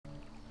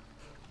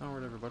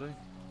Alright everybody,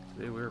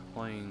 today we're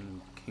playing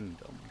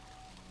Kingdom.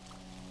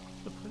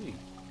 It's a pretty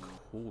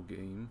cool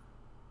game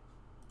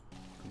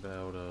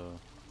about,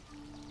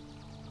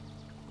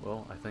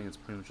 well, I think it's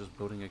pretty much just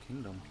building a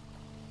kingdom.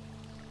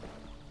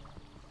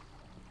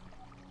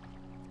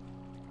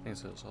 I think it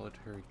says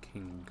Solitary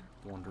King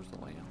Wanders the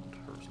Land,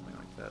 or something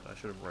like that. I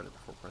should have read it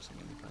before pressing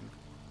anything.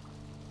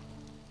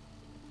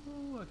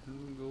 Oh, I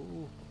can go.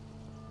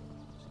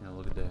 See, now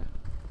look at that.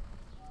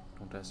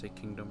 Don't that say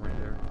kingdom right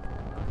there?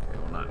 Okay,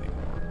 well not anymore.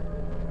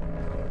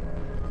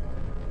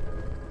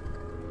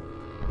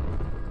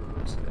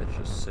 It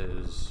just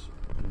says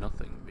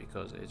nothing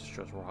because it's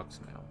just rocks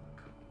now.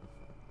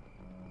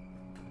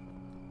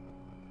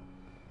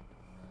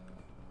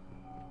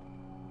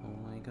 Oh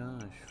my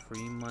gosh,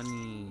 free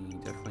money.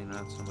 Definitely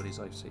not somebody's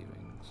life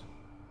savings.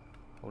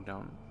 Hold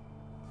down.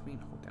 What do you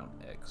mean hold down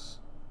X?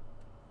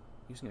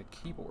 Using a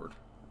keyboard.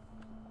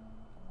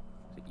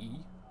 Is it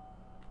E?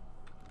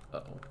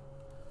 Uh-oh.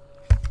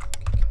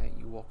 Okay,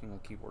 you walking on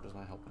a keyboard does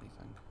not help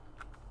anything.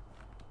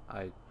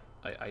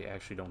 I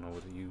actually don't know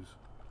what to use.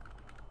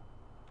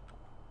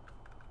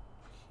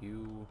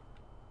 Q.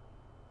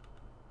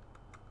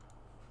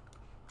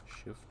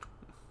 Shift.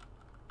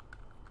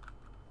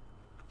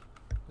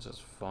 This is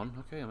fun.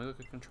 Okay, let me look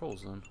at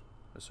controls then.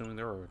 Assuming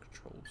there are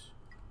controls.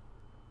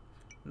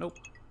 Nope.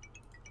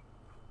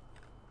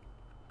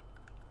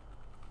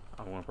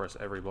 I want to press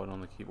every button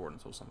on the keyboard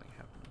until something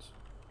happens.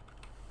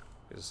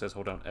 Because it says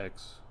hold down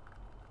X.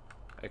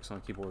 X on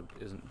the keyboard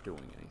isn't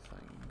doing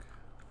anything.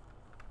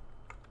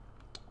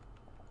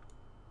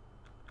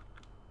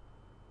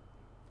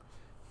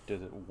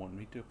 Does it want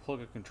me to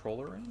plug a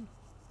controller in?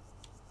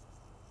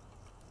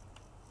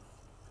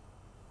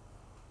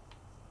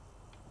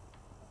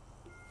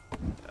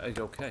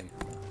 Okay.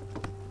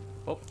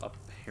 Oh,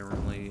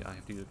 apparently I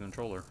have to use a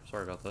controller.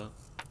 Sorry about that.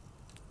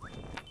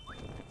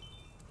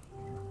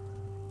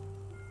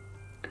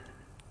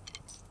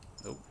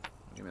 Nope.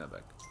 Give me that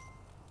back.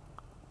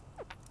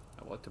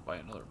 I would like to buy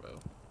another bow.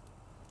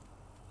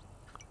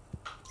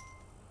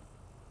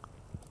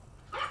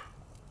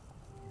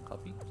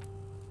 Puppy?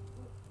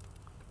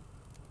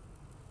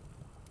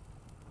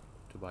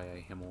 To buy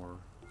a Himor.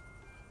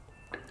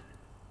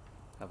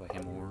 Have a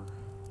Himor.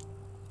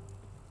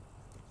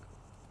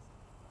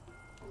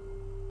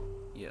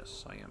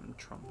 Yes, I am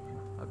Trump.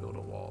 I built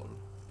a wall.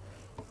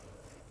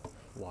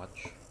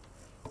 Watch.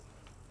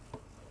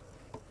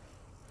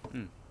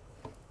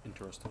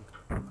 Interesting.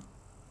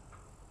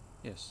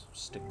 Yes,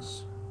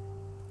 sticks.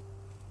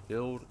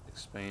 Build,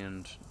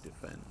 expand,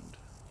 defend.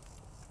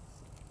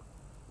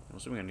 I'm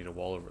assuming I need a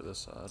wall over this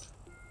side.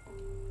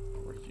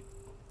 Where did you...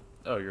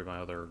 Oh, you're my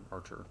other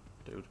archer,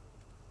 dude.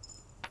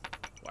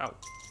 Wow.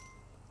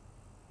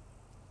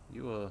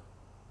 You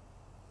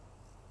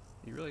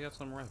really got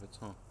some rabbits,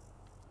 huh?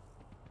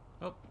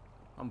 Oh,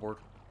 I'm bored.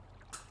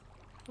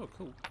 Oh,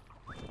 cool.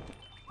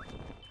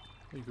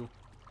 There you go.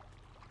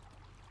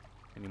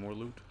 Any more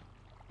loot?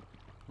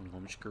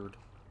 I'm scared.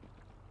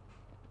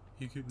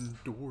 You getting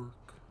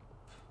dork.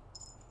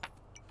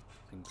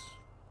 Thanks.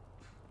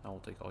 I will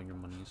take all your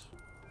monies.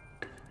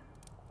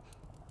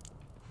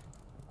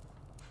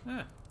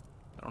 I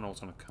don't know what's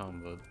gonna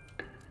come, but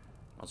I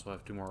also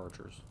have 2 more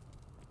archers.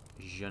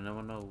 You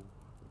never know.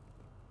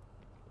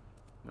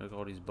 Look at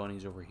all these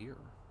bunnies over here.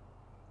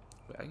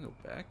 Wait, I can go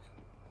back?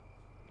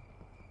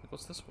 Like,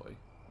 what's this way?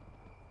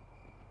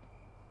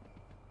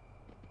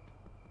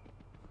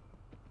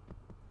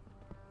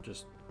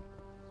 Just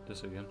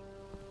this again.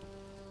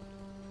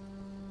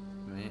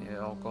 Man,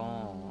 all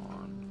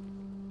gone.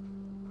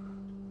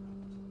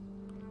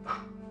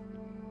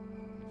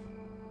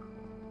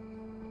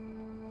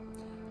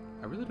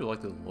 I really do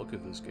like the look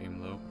of this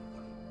game, though.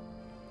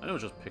 I know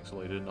it's just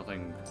pixelated,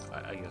 nothing,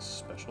 I guess,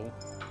 special.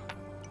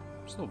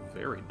 Still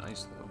very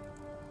nice, though.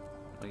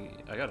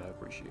 Like, I gotta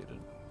appreciate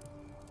it.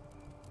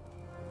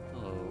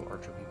 Hello,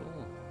 archer people.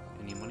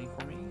 Any money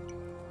for me?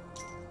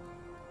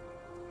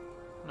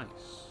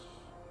 Nice.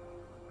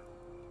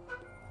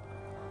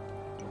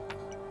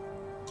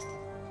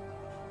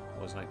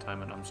 Well, it's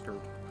nighttime and I'm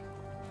scared.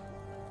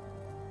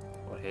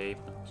 What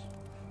happens?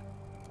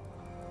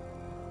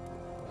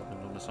 What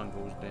happens when the sun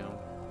goes down?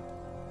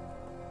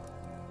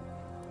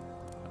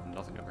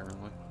 Nothing,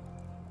 apparently.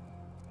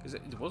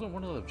 It wasn't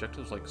one of the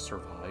objectives, like,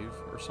 survive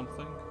or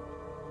something?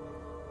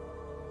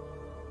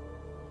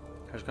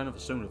 I just kind of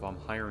assumed if I'm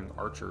hiring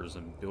archers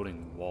and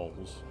building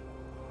walls,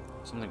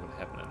 something would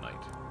happen at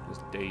night. This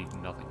day,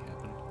 nothing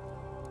happened.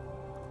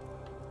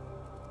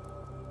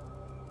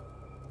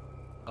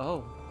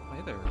 Oh,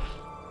 hi there.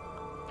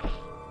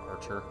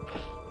 Archer,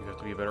 you have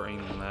to be a better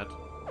aim than that.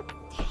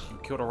 You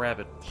killed a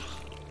rabbit.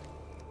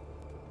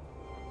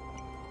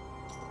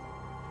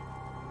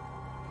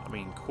 I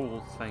mean,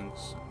 cool,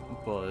 thanks,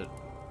 but...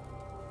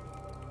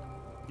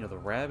 You know, the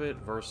rabbit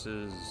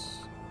versus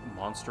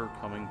monster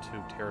coming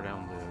to tear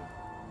down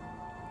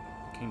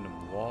the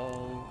kingdom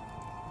wall,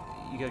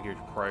 you gotta get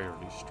your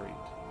priorities straight.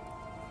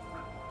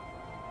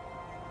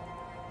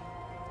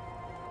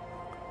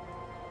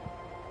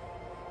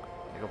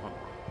 Go on.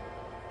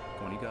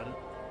 Go on, you got it.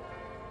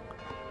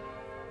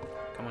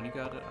 Come on, you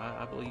got it.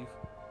 I believe.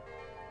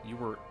 You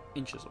were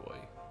inches away.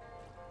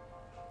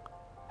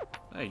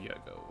 There you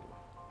go.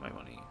 My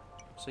money.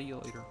 See you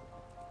later.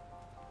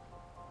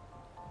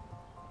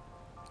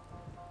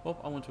 Well,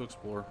 I went to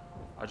explore.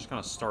 I just kind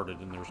of started,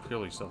 and there's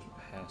clearly stuff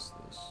past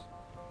this.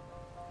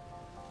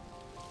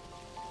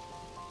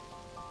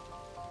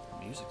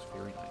 The music's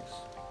very nice.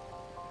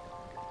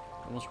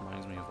 It almost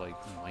reminds me of,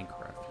 like,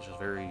 Minecraft. It's just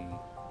very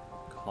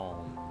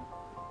calm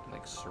and,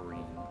 like,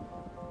 serene.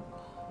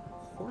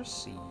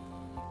 Horsey.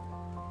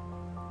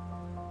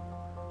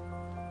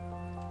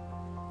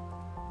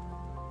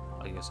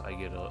 I guess I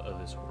get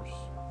this horse.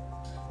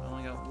 I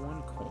only got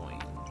 1 coin.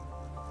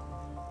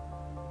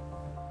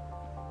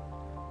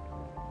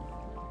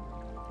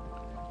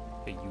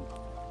 Hey, you.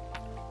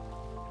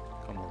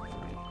 Come over to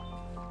me.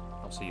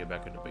 I'll see you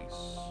back at the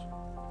base.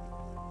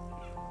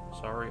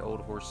 Sorry,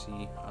 old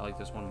horsey. I like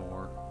this one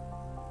more.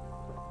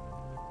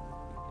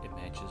 It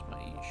matches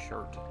my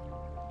shirt.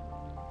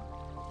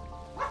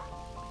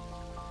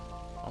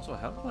 Also,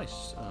 how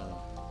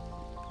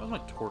does my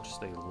torch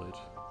stay lit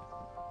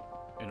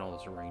in all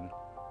this rain?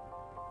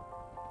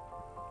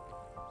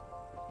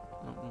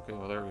 Oh, okay,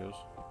 well there it goes.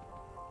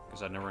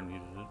 Because I never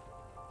needed it.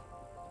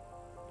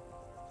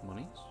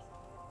 Monies?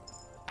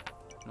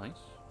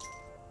 Nice.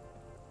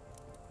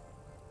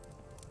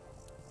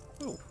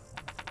 Oh.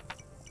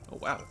 Oh,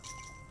 wow.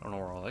 I don't know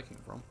where all that came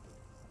from.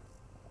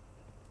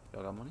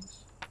 Y'all got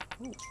monies?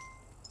 Oh.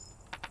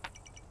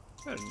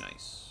 Very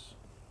nice.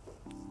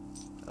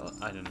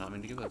 I did not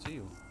mean to give that to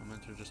you. I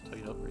meant to just tell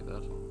you to upgrade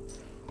that.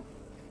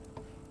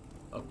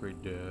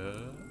 Upgrade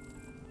that.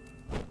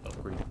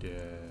 Upgrade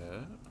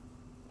that.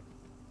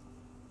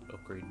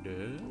 Upgrade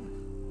that.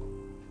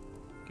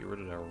 Get rid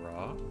of that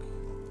rock.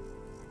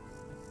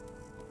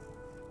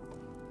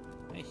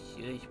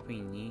 That's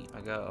pretty neat.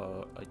 I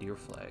got a deer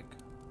flag.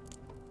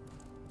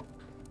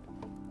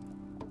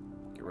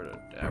 Get rid of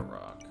that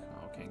rock.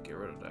 Oh, can't get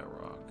rid of that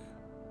rock.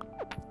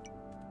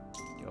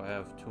 Do I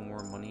have 2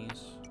 more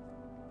monies?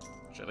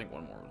 Which I think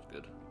 1 more was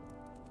good.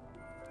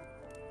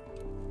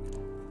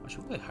 I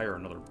should really hire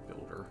another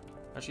builder.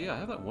 Actually, yeah, I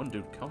have that one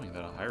dude coming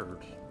that I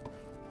hired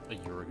a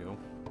year ago.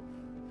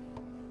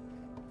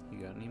 You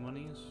got any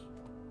monies?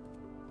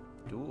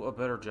 Do a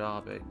better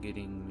job at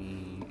getting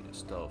me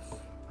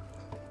stuff.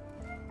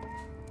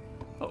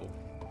 Oh.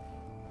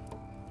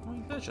 I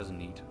mean, that's just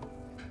neat.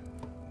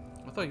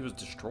 I thought he was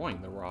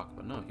destroying the rock,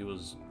 but no, he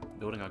was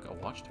building like a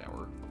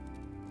watchtower.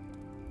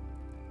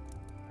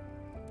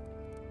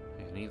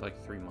 Hey, I need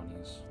like 3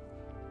 monies.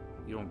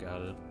 You don't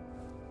got it.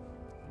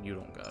 You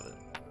don't got it.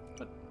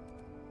 But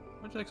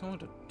why'd you take so long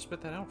to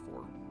spit that out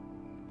for?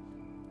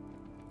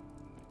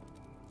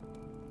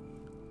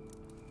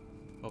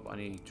 Oh, I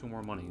need 2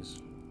 more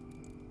monies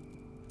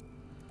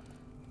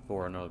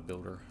for another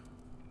builder.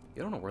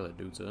 Yeah, I don't know where that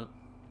dude's at.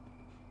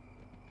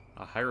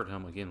 I hired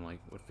him again, like,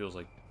 what feels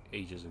like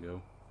ages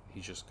ago.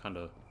 He's just kind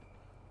of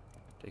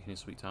taking his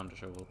sweet time to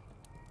show up.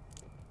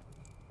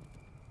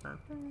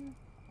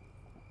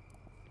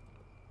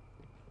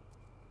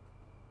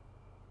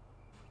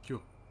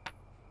 Yo.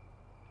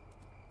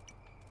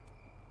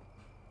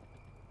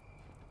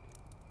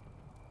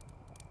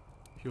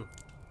 Yo.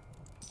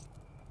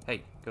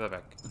 Hey, give that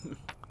back.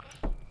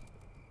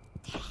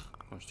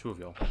 There's 2 of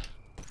y'all.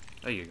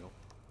 There you go.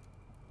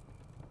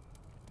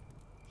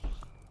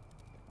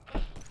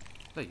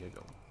 There you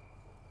go.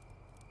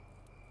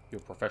 You're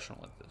a professional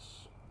at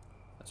this.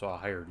 That's what I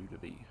hired you to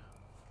be.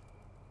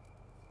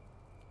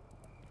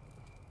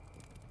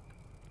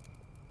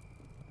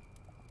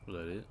 Was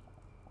that it?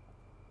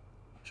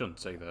 Shouldn't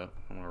say that.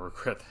 I'm gonna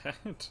regret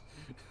that.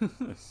 But,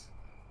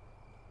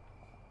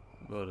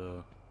 I don't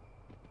know,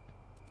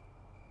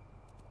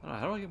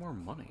 how do I get more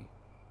money?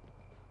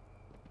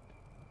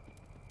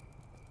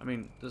 I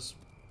mean, this...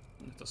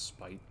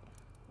 Despite...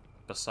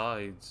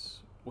 Besides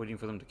waiting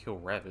for them to kill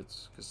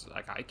rabbits, because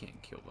I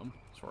can't kill them,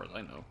 as far as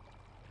I know.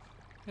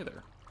 Hey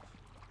there.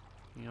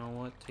 You know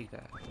what? Take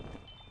that.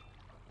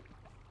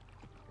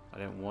 I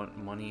didn't want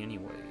money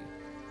anyway.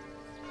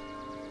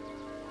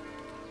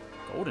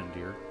 Golden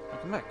deer? Oh,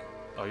 come back.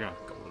 Oh, you're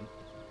not golden.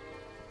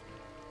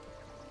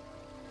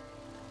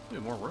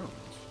 Ooh, more runes.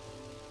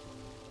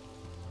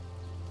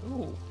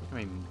 Ooh, I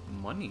made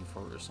money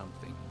for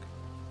something.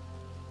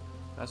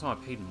 That's how I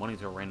paid money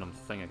to a random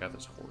thing. I got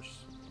this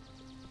horse.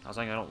 I was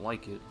saying I don't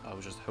like it. I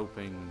was just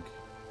hoping,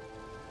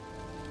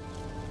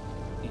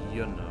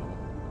 you know.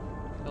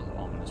 Hello,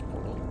 ominous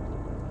portal.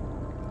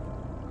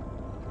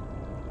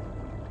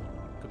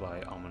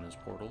 Goodbye, ominous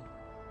portal.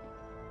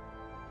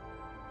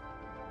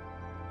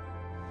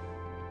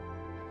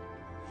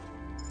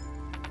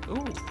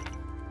 Ooh.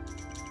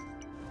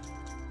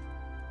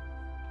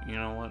 You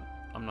know what?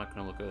 I'm not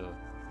gonna look at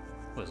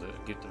what is it?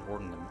 A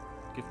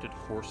gifted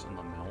horse in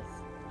the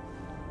mouth.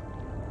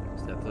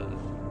 Is that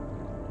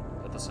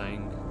the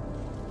saying?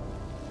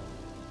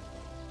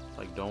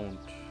 Like, don't.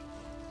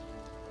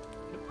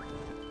 Yep.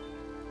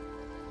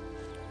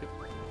 Yep.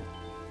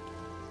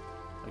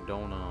 Like,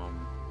 don't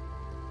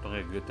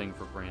take a good thing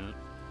for granted.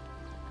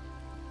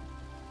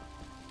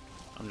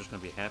 I'm just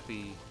gonna be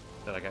happy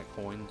that I got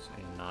coins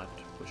and not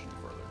pushing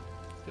further.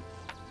 Yep.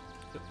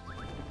 Yep.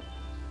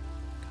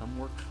 Come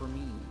work for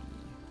me.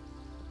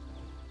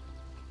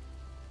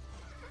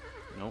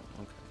 Nope,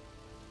 okay.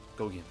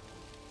 Go again.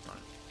 Darn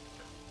it.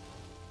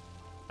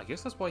 I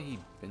guess that's why he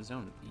bends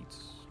down and eats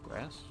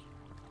grass?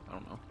 I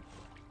don't know.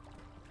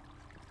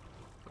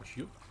 Push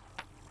you.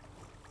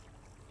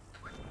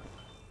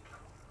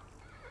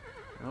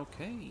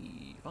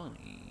 Okay,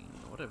 fine.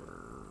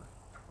 Whatever.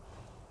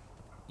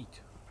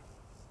 Eat.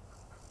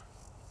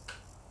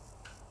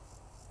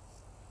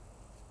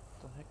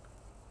 What the heck?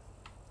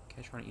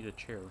 Cat's trying to eat a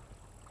chair.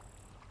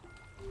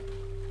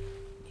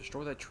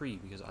 Destroy that tree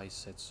because I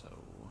said so.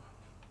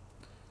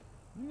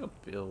 Let me go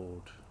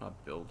build. Not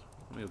build.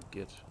 Let me go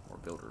get more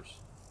builders.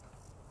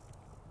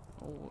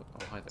 Oh,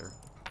 hi there.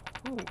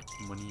 Oh,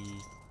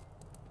 money.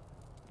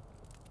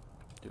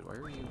 Dude, why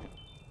are you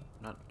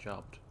not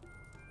jobbed?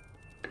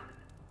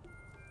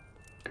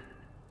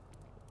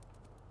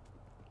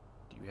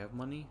 Do you have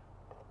money?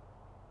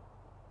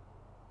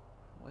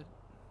 What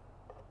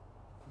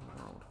in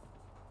the world?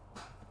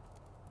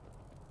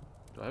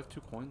 Do I have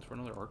 2 coins for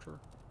another archer?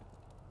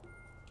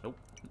 Nope.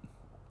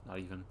 Not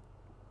even.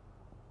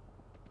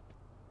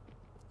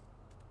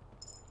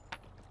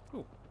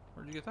 Oh,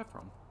 where'd you get that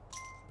from?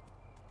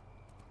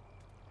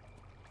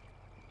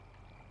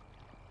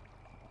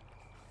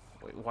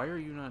 Wait, why are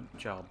you not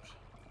jobbed?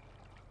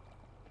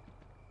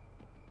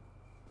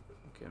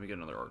 Okay, let me get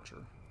another archer.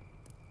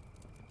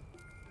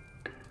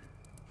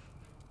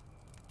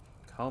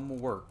 Come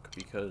work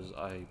because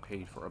I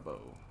paid for a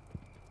bow.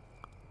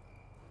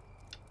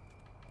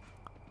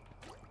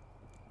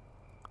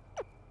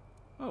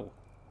 Oh,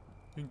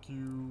 thank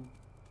you.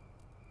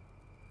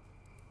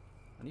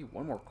 I need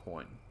 1 more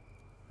coin,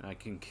 and I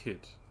can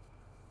get.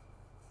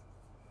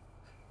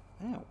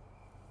 Ow.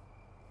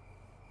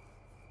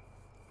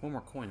 1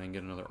 more coin, I can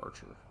get another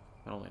archer.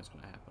 I don't think it's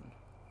gonna happen.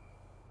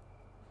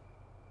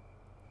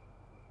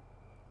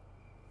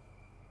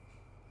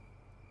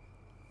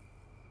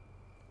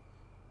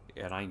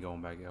 Yeah, and I ain't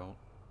going back out.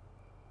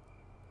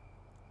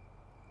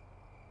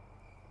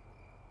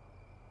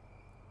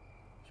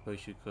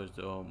 Especially because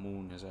the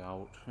moon is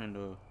out, and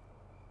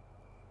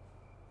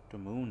the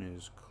moon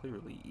is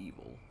clearly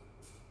evil.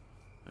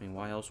 I mean,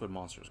 why else would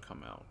monsters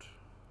come out?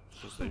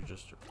 Because they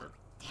just are...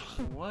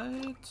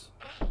 What?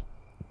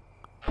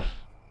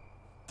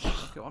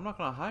 Okay, well, I'm not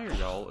gonna hire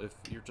y'all if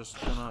you're just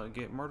gonna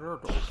get murdered.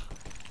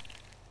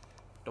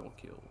 Double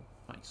kill.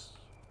 Nice.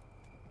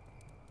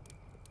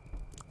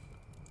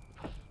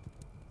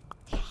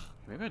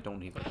 Maybe I don't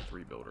need like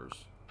 3 builders.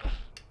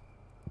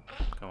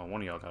 Come on,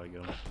 one of y'all gotta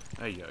get them.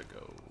 There you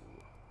go.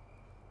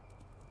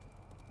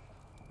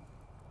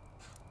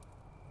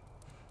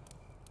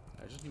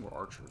 I just need more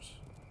archers.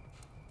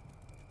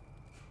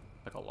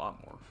 Like a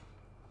lot more.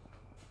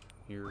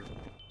 Here.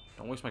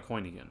 Don't waste my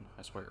coin again,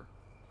 I swear.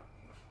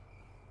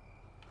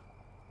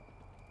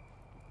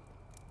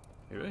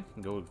 Maybe I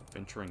can go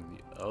venturing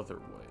the other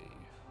way.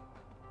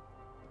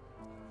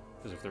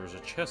 Because if there was a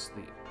chest,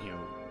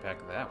 back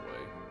that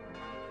way,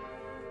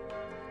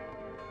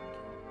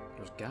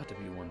 there's got to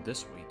be one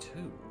this way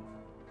too.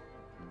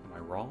 Am I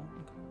wrong?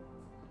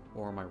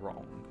 Or am I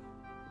wrong?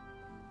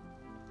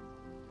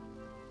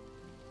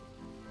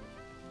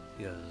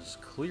 Because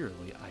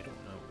clearly I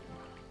don't know.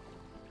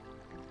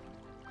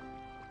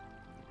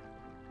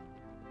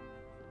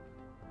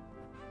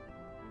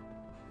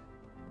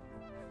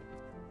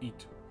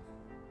 Eat.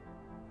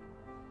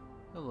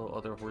 Hello,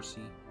 other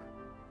horsey.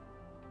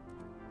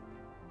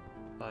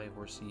 Bye,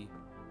 horsey.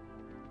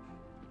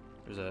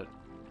 There's that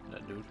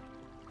dude.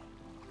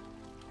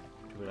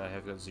 But I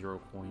have got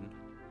 0 coin.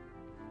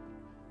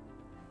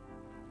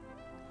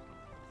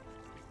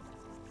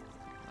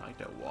 I like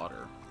that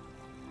water.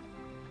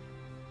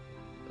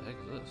 What the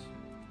heck is this?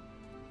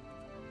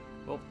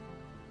 Well,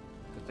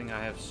 good thing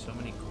I have so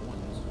many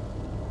coins.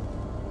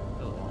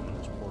 Hello,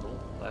 ominous portal.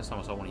 Last time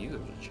I saw one of you, there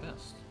was a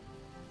chest.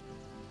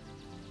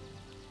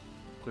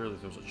 Clearly,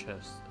 if there was a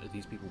chest,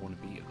 these people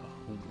wouldn't be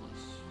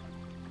homeless.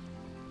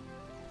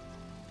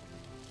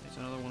 It's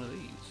another one of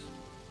these.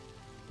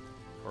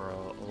 For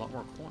a lot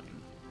more coin.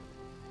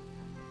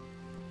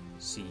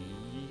 See?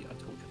 I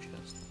told you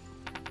chest.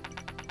 I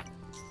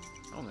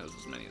don't think it was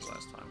as many as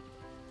last time.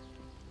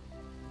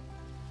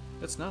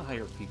 Let's not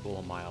hire people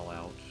a mile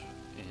out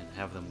and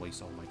have them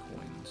waste all my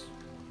coins.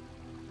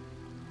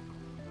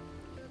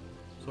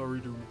 Sorry,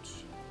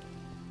 dudes.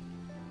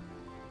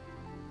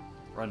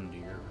 Run,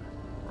 dear.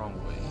 Wrong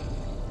way.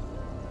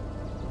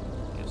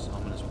 Yes,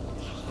 ominous one.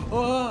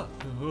 Ah!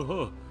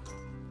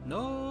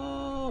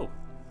 No!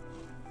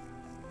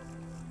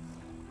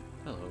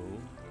 Hello.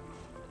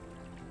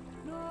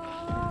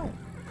 No!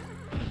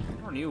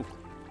 Darn you.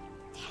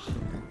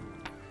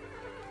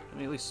 Let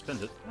me at least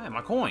spend it. Hey,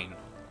 my coin!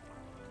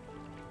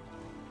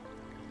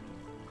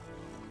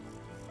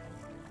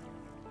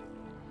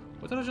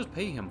 What did I just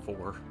pay him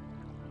for?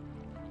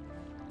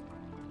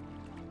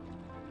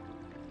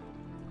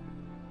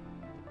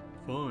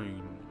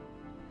 Fine.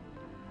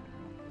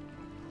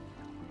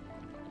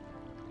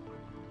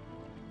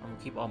 I'm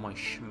gonna keep all my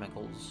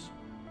schmeckles.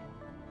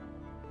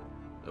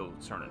 Oh,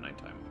 it's starting at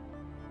nighttime.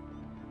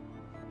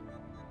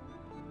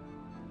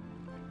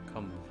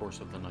 Come, horse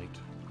of the night.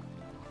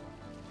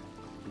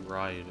 We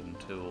ride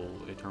until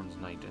it turns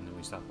night and then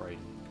we stop riding.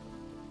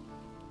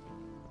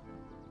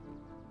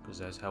 Because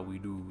that's how we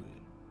do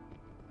it.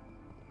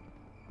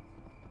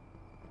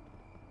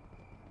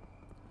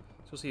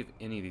 So see if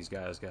any of these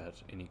guys got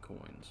any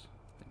coins.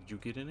 Did you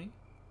get any?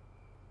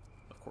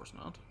 Of course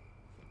not.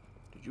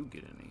 Did you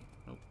get any?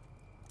 Nope.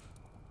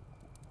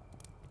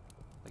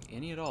 Like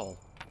any at all.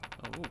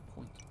 Oh, ooh,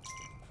 coins.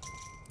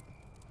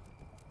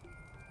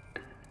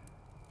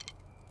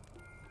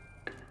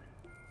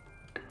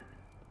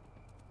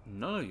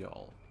 None of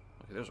y'all.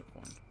 Okay, there's a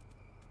coin.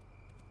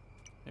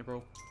 Hey,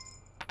 bro.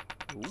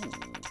 Ooh.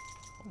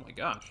 Oh my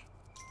gosh.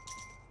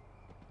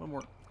 One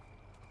more.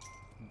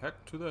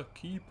 Back to the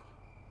keep.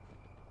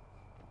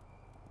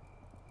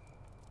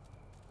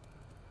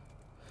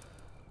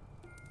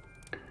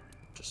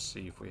 Just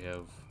see if we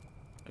have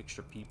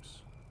extra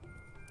peeps.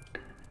 I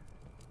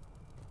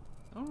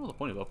don't know what the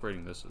point of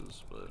upgrading this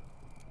is, but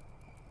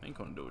I ain't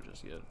gonna do it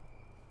just yet.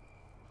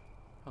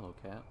 Hello,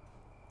 cat.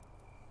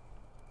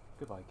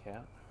 Goodbye,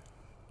 cat.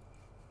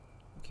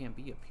 You can't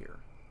be up here.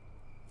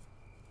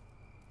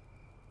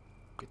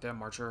 Get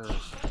them archers.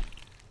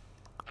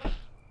 I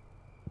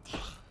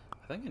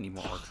think I need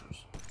more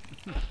archers.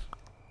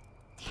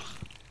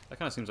 That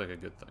kind of seems like a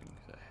good thing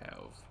to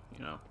have,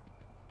 you know?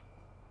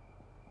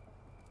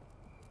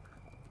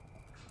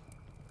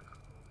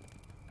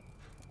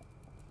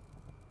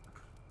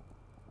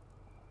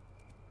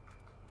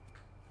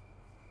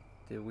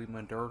 Did we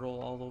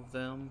Madurtle all of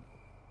them?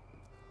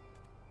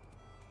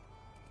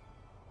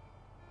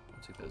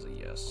 Let's see if there's a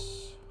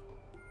yes.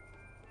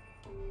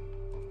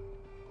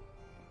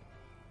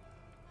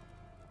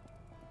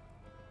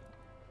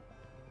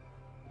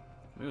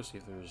 Maybe we'll see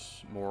if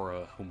there's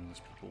more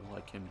homeless people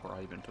I can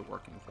bribe into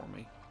working for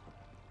me.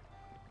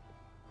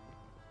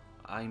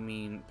 I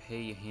mean,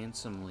 pay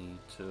handsomely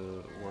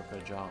to work a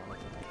job.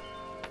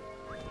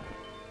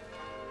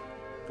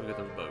 Go get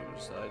those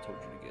bows that I told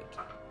you to get.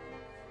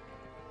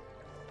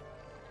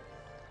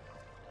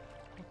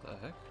 What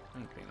the heck? I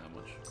ain't paying that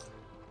much.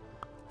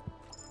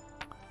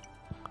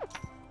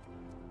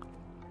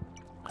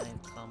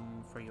 I've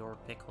come for your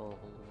pickle.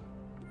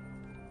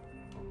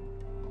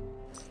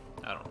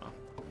 I don't know.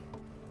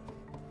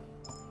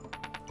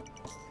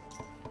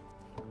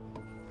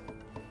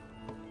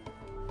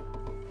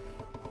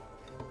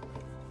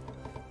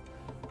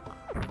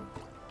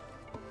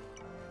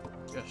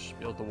 Yes,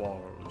 build the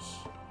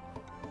walls.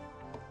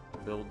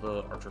 Build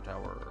the archer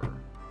tower.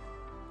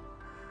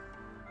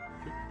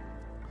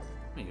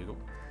 There you go.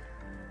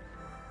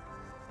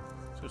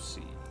 Let's go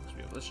see. So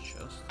we have this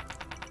chest.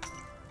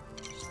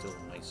 Still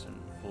nice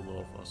and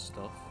full of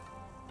stuff.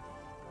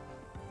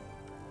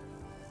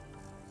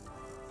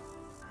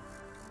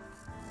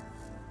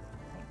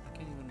 I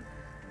can't even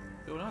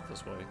build out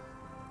this way.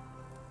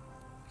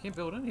 I can't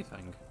build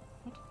anything.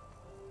 What?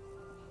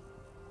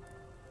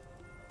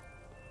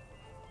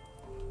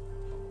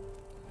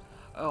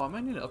 Oh, I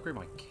might need to upgrade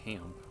my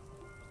camp.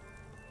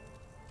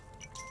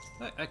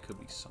 That could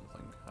be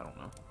something. I don't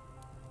know.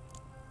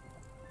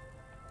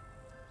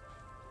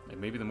 Like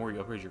maybe the more you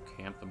upgrade your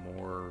camp, the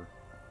more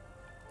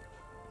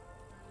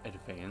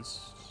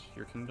advanced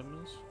your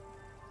kingdom is.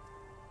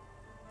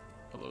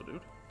 Hello,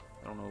 dude.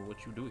 I don't know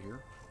what you do here.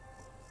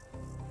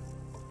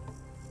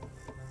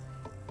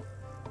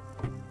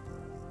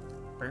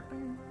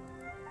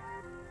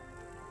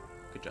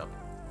 Good job.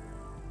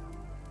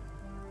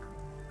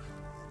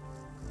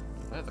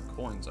 If I had the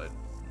coins, I'd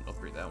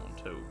upgrade that one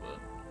too, but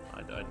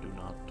I do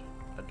not.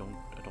 I don't.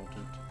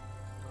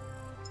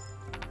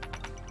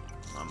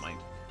 I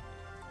might.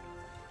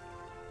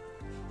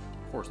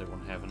 Of course they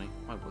wouldn't have any.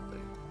 Why would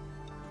they?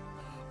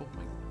 Oh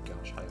my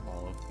gosh, hi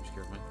Apollo. You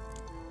scared me.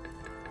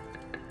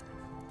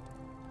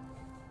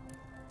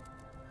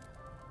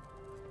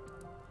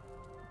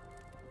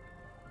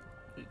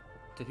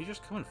 Did he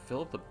just come and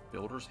fill up the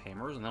builder's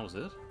hammers and that was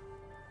it?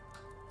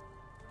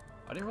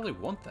 I didn't really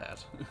want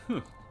that.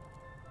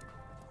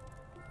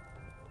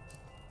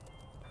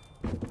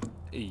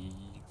 Hey.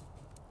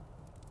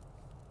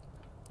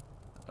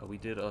 We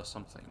did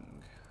something.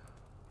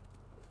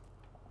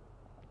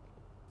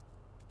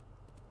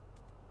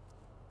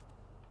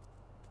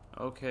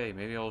 Okay,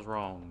 maybe I was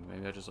wrong.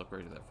 Maybe I just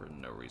upgraded that for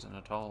no reason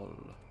at all.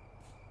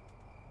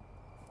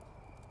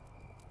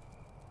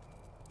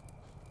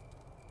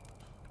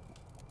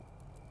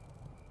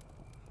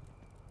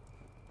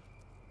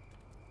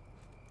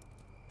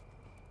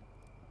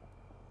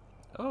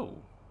 Oh,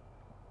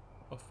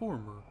 a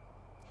farmer.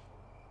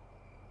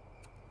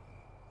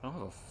 I don't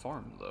have a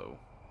farm though.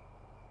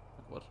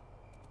 Like what?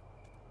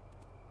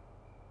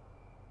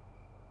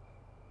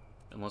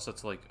 Unless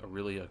that's like a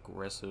really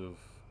aggressive.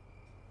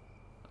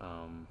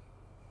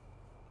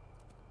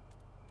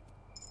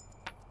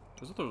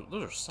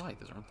 Those are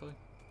scythes, aren't they?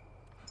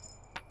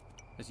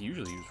 It's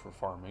usually used for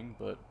farming,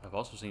 but I've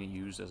also seen it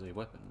used as a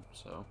weapon,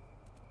 so.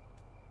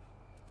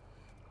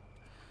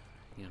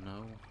 You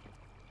know.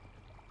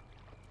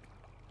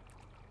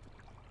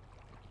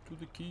 To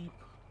the keep.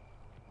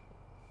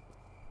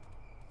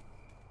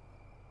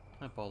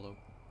 Hi, Paulo.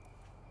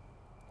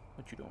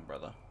 What you doing,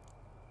 brother?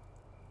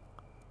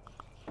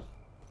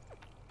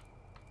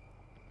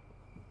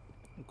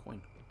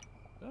 Coin.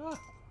 Ah!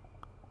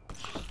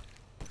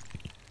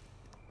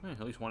 Hey, at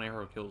least one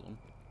arrow kills him.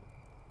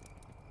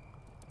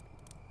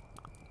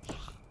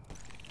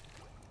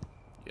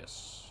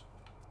 Yes.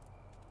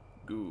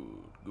 Good,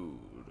 good.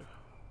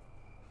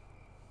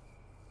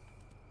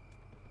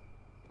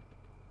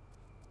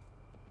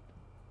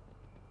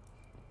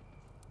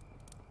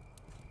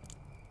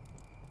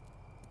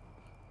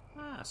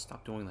 Ah,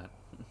 stop doing that.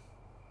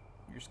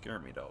 You're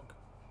scaring me, dog.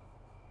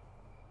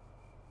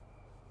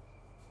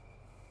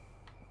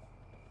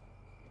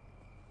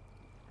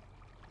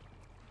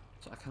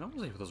 So I kind of want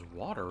to see what this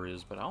water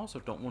is, but I also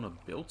don't want to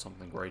build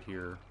something right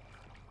here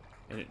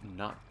and it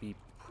not be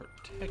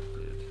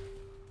protected.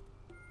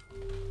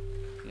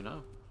 You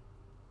know?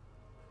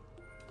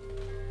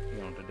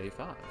 We're on to day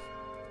 5.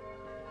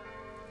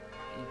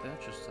 Ain't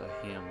that just a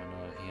ham and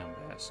a ham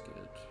basket?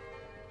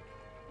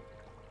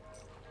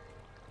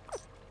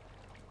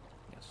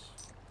 Yes.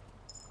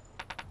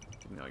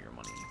 Give me all your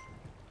money.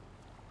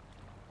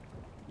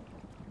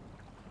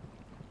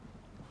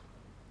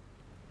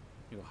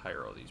 You go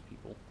hire all these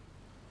people.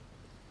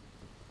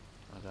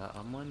 I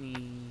got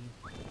money.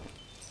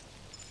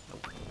 Oh,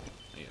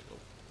 there you go.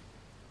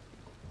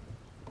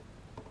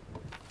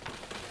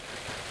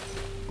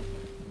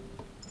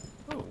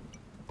 Oh.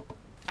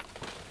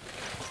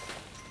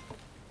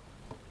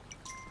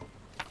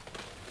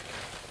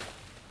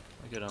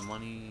 I get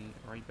money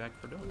right back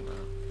for doing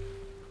that.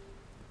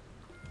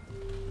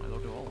 Might as well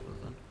do all of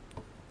it then.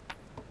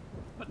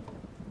 What?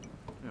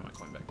 Give me my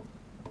coin back.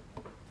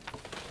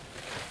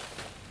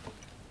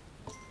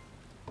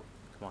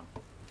 Come on.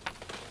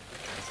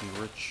 Make me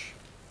rich.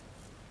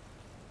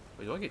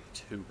 Wait, do I get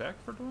 2 back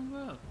for doing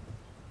that?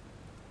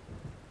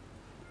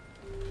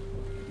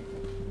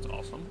 That's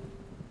awesome.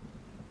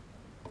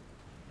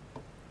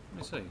 Let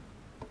me see.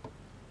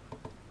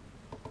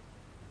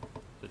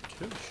 The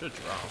 2 should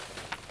drop.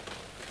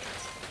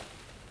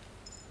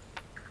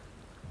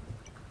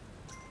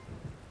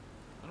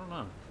 I don't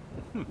know.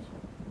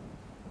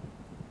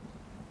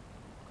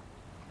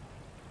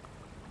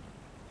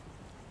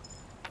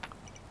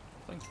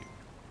 Thank you.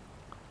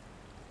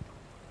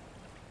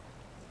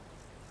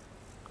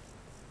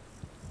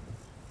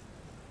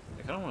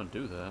 I don't want to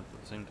do that, but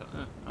at the same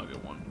time, I'll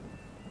get 1.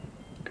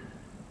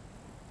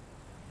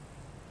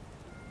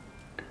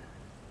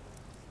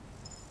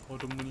 All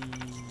the money.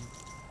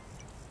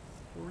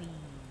 Free.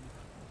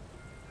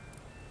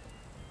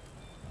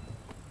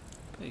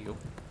 There you go.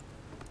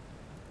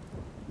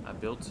 I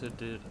built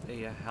it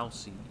a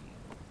housey.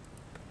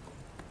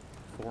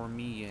 For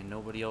me and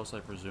nobody else,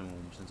 I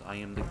presume, since I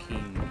am the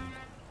king.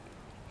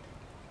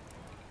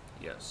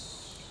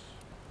 Yes.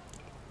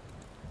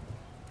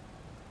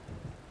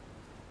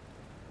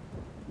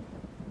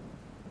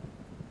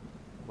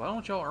 Why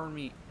don't y'all earn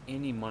me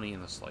any money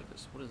in the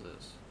slightest? What is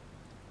this?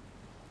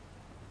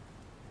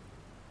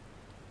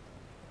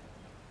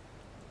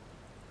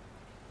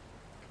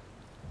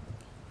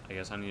 I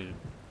guess I need to...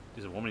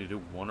 Does it want me to do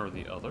one or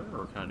the other,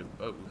 or can I do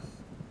both?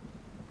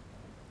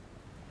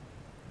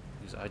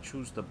 Because I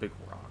choose the big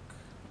rock.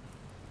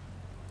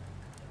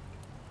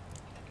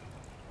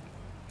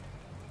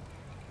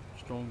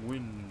 Strong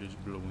wind is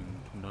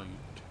blowing tonight.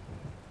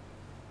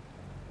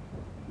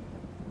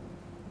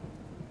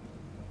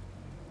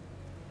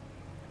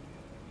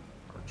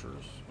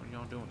 Archers, what are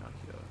y'all doing out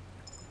here?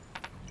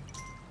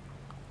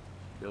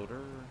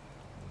 Builder?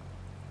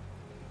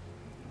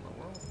 What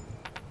world?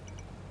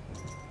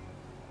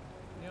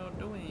 What y'all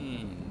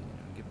doing?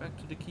 Get back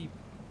to the keep.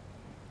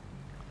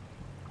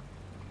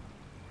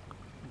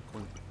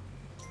 Cool.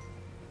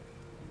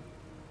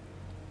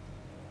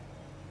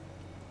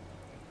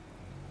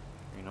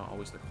 You know,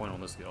 always the coin on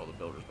this to get all the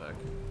builders back.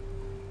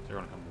 They're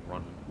gonna come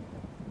running.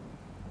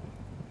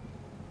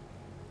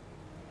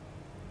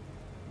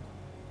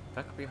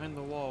 Back behind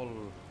the wall.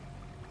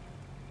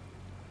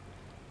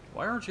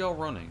 Why aren't y'all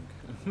running?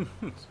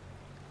 They're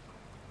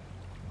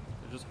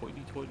just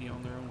hoity-toity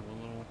on their own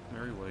one little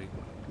merry way.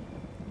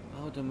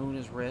 Oh, the moon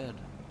is red.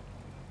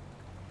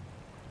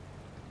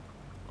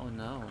 Oh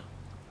no.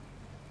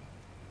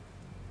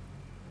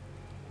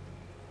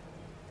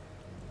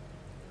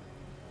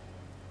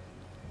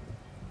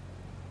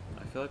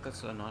 I feel like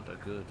that's not a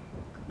good.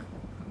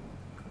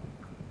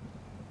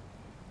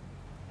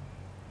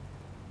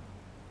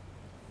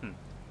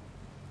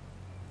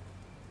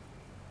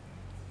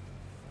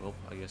 Well,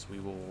 I guess we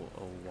will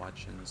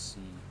watch and see.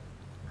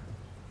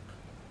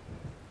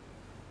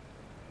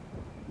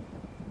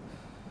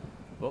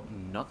 Well,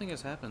 nothing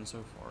has happened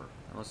so far,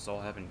 unless it's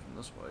all happening from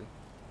this way.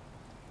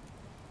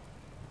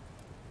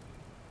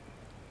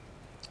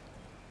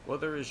 Well,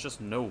 there is just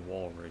no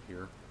wall right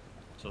here,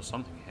 so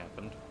something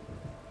happened.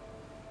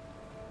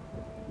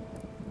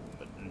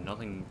 But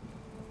nothing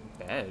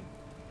bad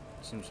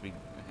seems to be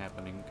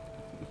happening.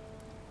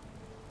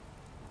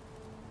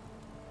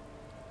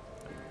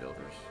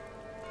 Builders.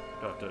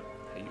 Do I have to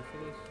pay you for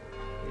this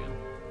again?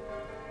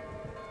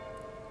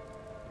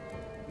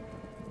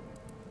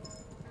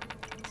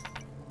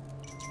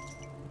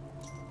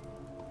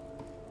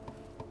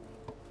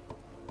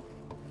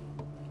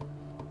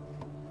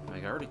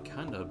 already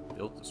kind of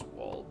built this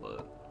wall,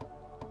 but...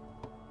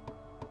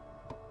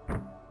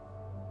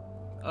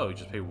 Oh, you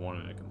just pay 1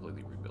 and it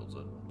completely rebuilds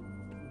it.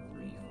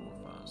 3,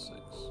 4, 5, 6.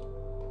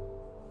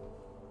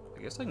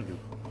 I guess I can do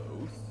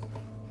both.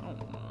 I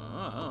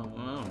don't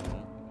know.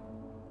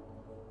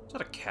 Is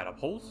that a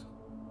catapult?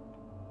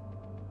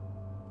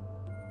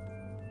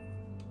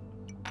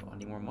 Oh, I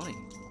need more money.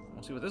 I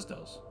want to see what this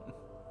does.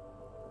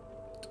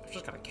 I've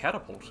just got a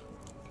catapult.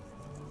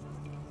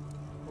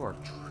 Or a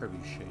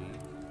trebuchet.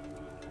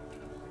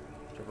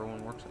 Whichever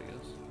one works, I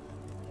guess.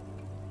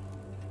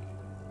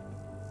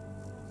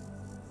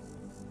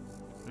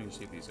 Let me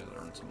see if these guys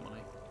earn some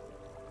money.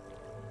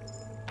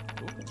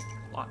 Ooh,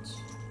 lots.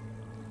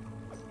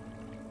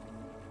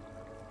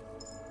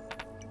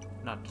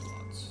 Not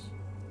lots.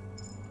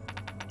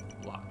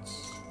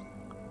 Lots.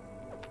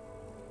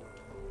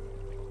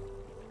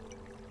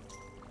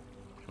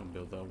 Gonna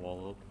build that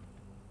wall up.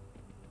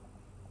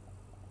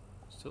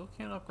 Still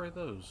can't upgrade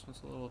those.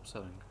 That's a little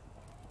upsetting.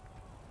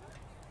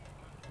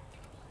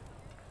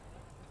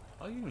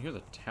 Oh, you can hear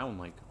the town,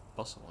 like,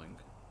 bustling.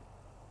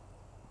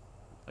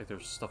 Like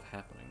there's stuff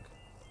happening.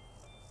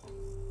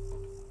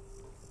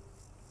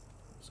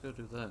 Let's go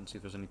do that and see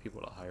if there's any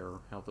people to hire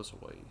out this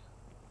way.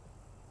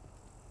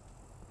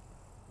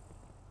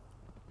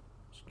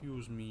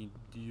 Excuse me,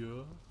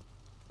 dear.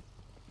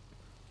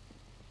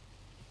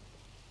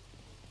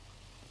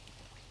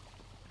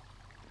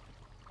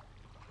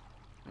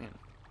 Man,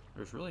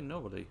 there's really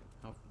nobody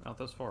out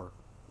this far.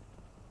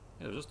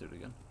 Yeah, there's this dude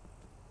again.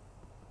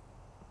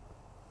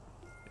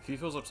 If he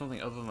fills up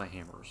something other than the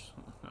hammers,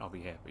 I'll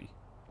be happy.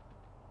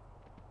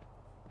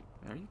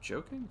 Man, are you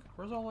joking?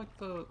 Where's all, like,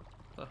 the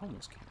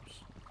homeless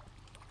camps?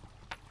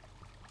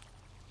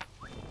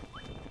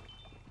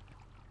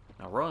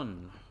 Now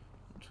run!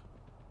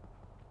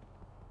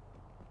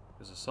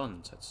 Because the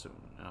sun sets soon,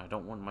 and I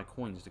don't want my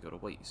coins to go to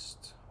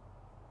waste.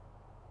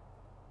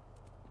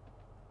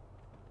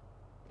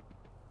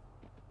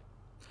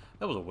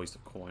 That was a waste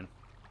of coin.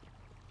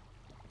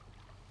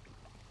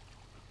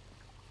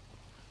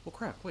 Well,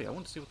 crap, wait, I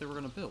want to see what they were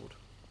going to build.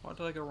 Why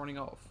did I go running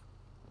off?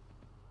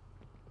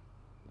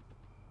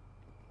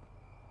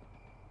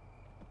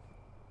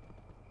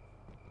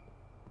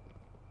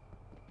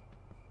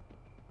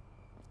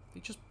 They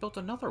just built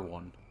another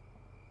one.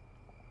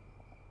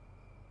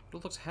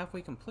 It looks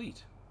halfway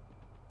complete.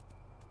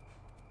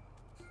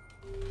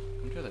 I'm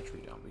gonna tear that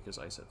tree down because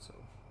I said so.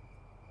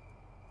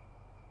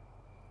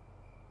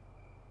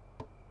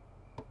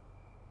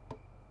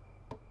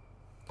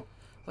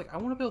 Like, I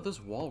want to build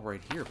this wall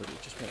right here, but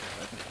it just won't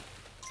let me.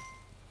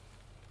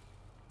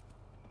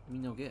 I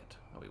mean, no get.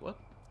 Oh, wait, what?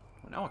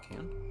 Well, now I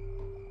can.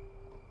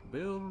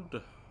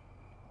 Build.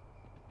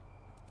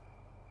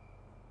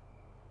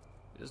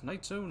 It is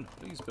night soon.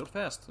 Please, build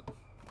fast.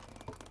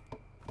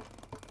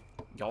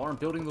 Y'all aren't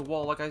building the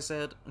wall like I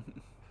said.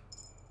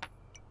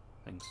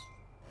 Thanks.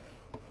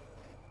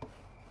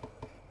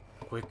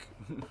 Quick.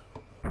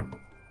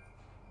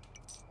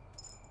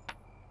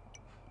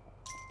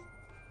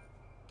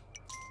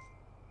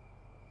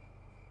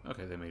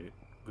 Okay, they made it.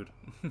 Good.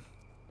 I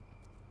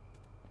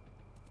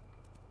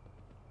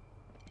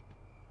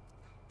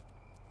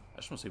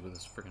just want to see what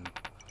this freaking...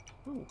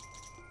 Ooh.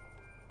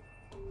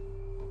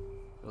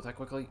 Build that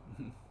quickly.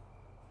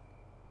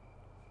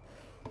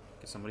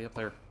 Get somebody up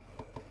there.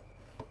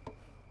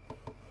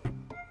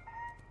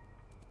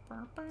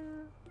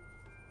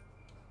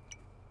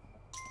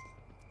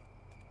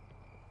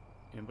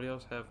 Anybody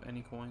else have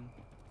any coin?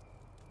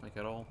 Like,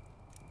 at all?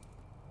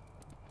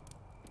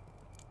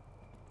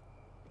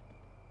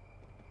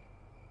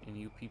 Any of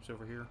you peeps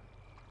over here?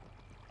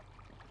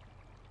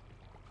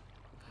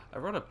 I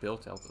brought a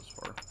built out this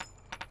far.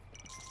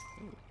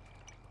 Ooh.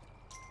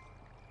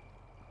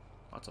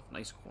 Lots of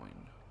nice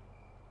coin.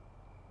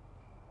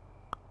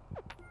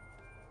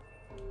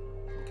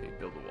 Okay,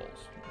 build the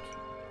walls.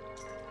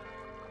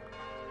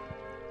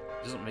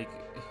 It doesn't make...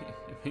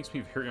 It makes me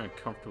very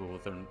uncomfortable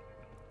with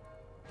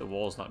the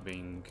walls not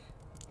being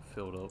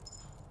filled up.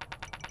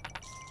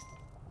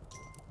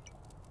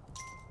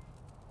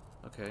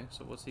 Okay,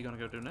 so what's he gonna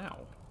go do now?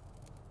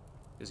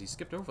 Because he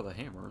skipped over the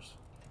hammers.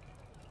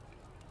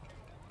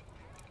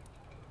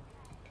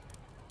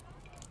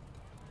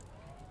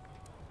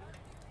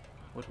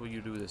 What will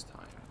you do this time?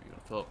 Are you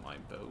gonna fill up my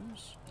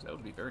bows? Because that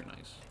would be very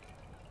nice.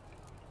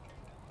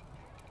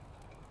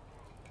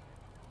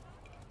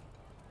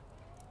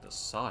 The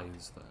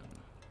scythes,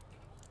 then.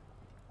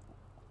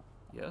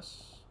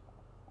 Yes?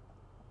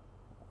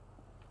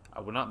 I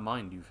would not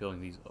mind you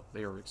filling these up.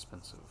 They are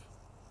expensive.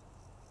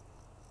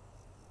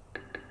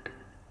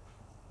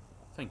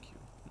 Thank you.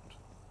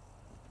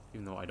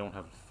 Even though I don't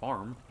have a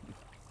farm.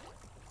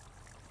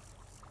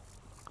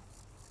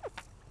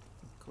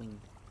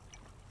 Clean.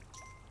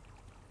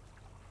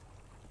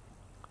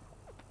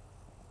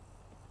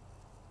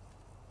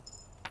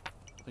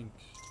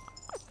 Thanks.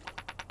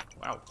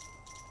 Wow.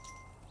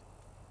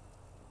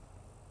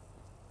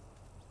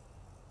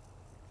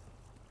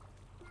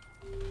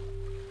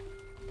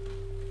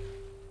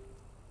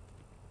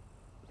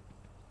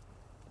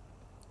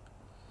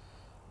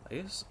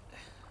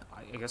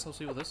 I guess I'll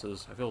see what this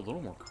is. I feel a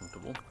little more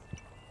comfortable.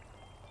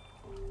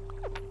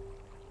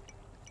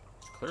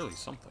 Clearly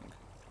something.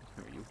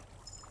 Here you.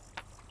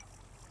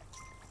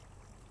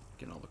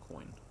 Getting all the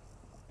coin.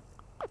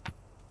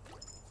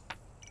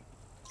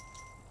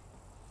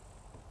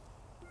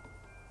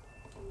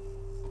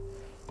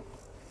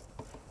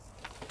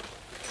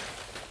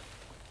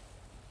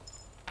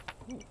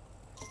 Ooh.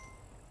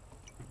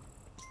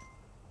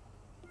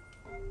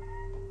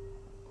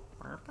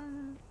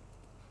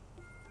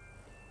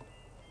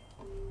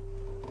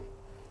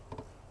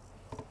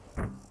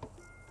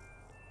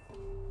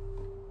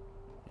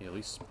 Yeah, at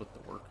least split the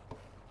work.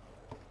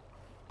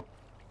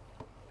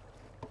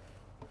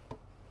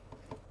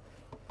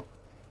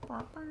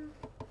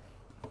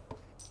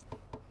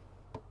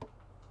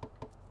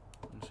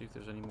 Let's see if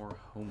there's any more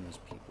homeless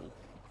people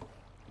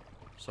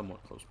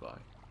somewhat close by.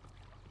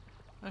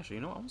 Actually,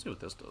 you know what? I want to see what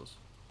this does.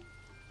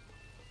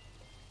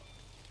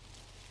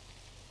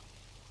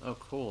 Oh,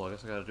 cool. I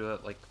guess I gotta do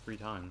that like 3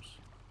 times.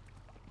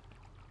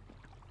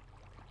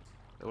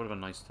 That would have been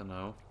nice to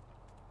know.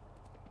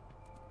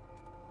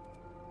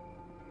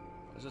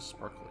 Is this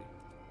sparkly?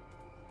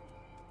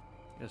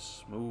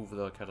 Yes, move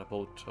the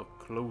catapult up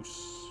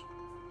close.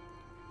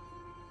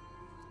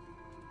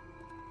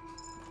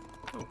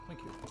 Oh, thank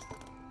you.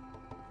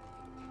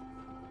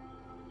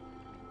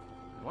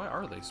 Why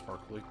are they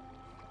sparkly?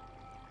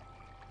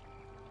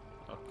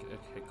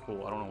 Okay,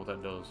 cool. I don't know what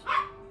that does.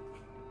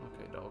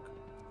 Okay, dog.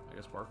 I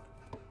guess bark.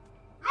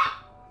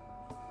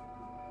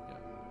 Yeah.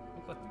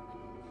 What the?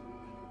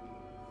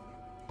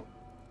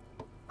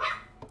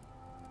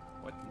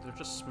 What? They're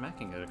just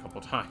smacking it a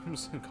couple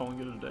times and calling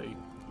it a day.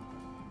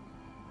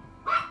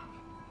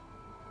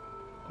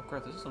 Oh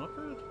crap, is this an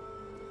upgrade?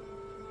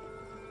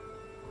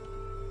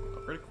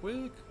 Upgrade it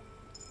quick!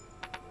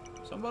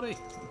 Somebody!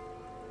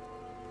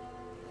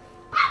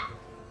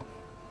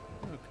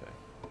 Okay.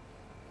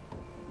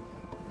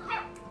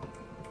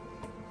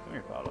 Come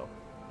here, Paolo.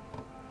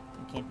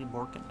 You can't be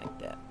barking like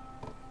that.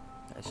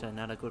 That's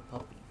not a good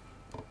puppy.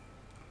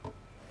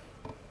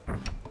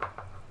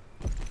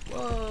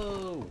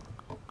 Whoa!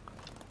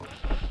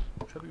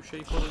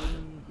 Trebuchet put it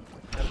in.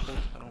 Catapult.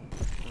 I don't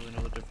really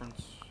know the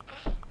difference.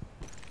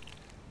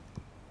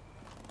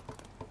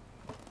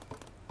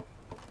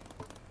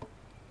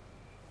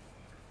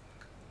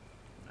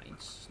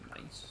 Nice,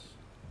 nice.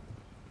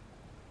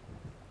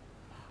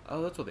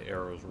 Oh, that's what the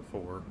arrows were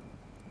for.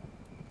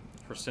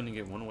 For sending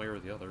it one way or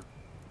the other.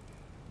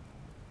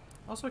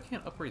 Also, I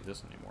can't upgrade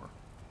this anymore.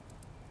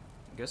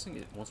 I'm guessing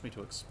it wants me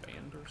to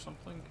expand or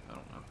something? I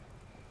don't know.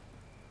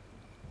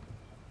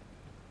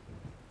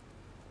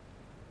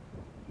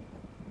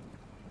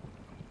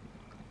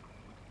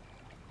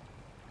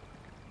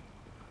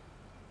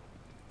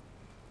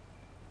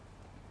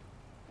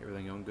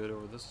 Everything going good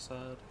over this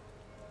side?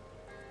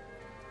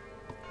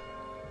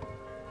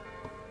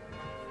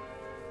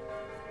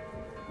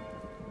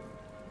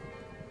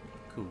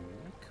 Cool,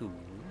 cool.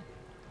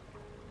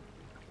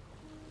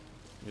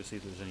 Let's see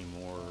if there's any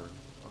more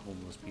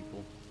homeless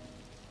people.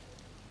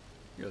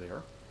 Here they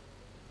are.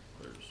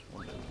 There's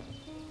one there.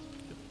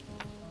 Yep.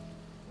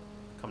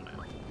 Come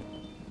now.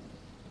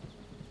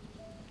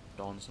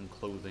 Don some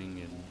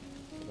clothing and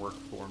work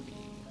for me.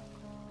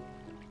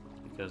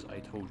 Because I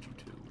told you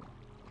to.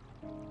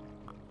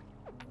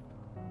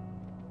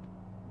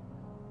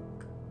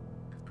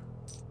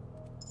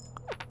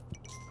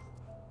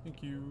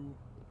 Thank you.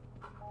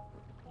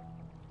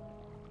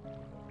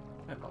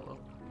 Hi, Paulo.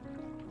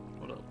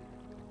 What up?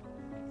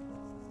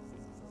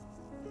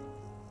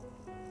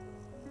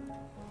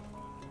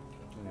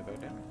 Can we go back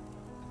down?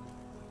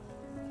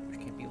 You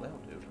can't be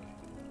loud, dude.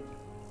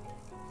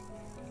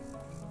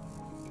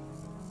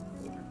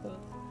 Hold your butt.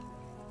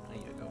 There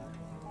you go.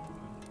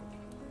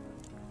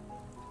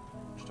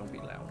 Just don't be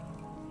loud.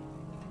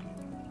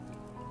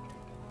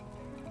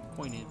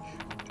 Coinage.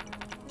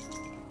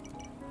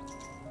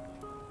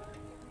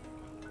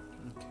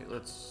 Okay,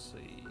 let's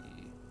see.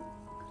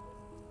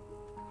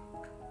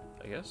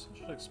 I guess I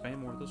should expand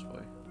more this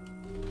way.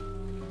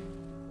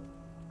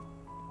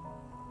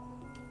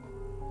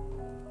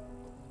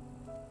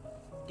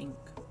 Dink,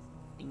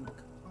 dink,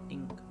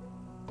 dink.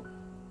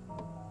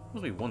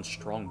 Must be one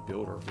strong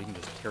builder if he can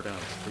just tear down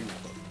a tree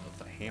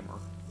with a hammer.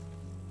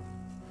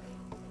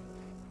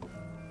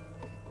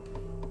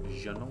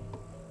 General.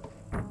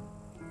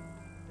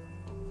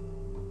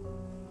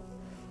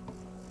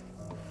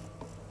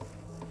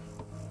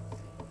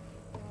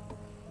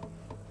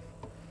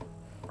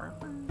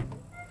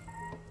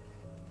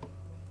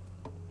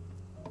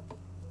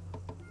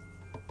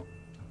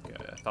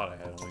 I thought I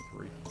had only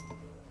 3.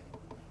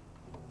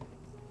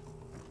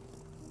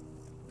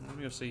 Let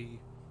me go see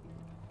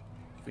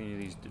if any of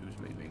these dudes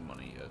made me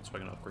money yet, so I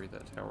can upgrade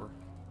that tower.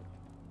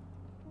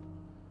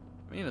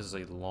 I mean, this is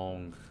a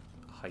long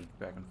hike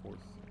back and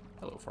forth.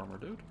 Hello, farmer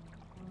dude.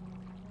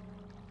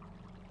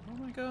 Oh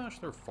my gosh,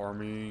 they're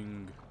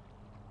farming.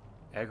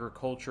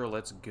 Agriculture,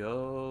 let's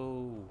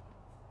go.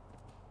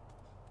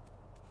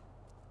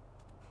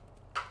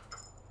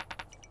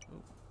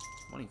 Ooh,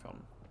 money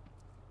fountain.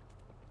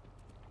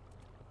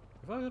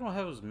 I feel like I don't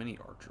have as many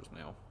archers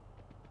now.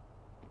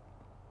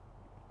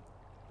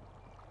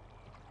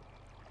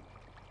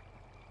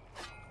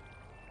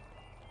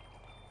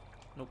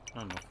 Nope,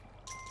 not enough.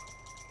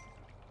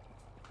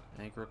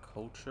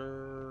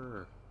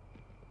 Agriculture.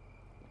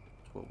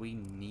 It's what we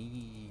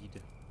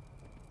need.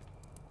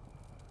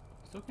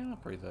 Still can't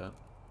upgrade that.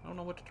 I don't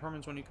know what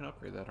determines when you can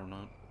upgrade that or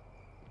not.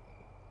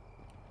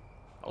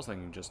 I was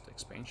thinking just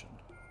expansion.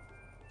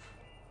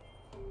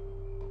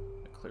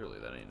 But clearly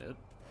that ain't it.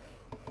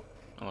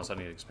 Unless I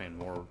need to expand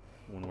more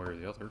one way or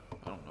the other.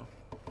 I don't know.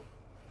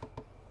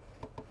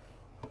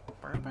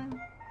 Bang,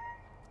 bang.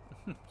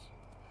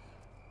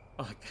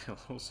 I like that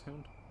little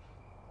sound.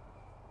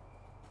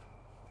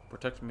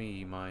 Protect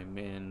me, my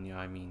men,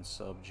 I mean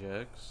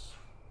subjects.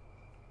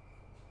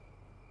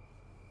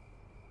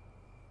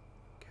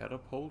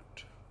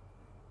 Catapult.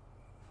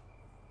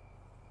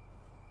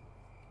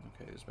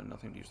 Okay, there's been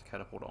nothing to use the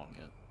catapult on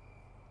yet.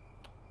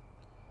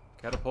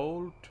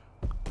 Catapult!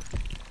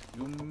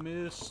 You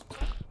missed!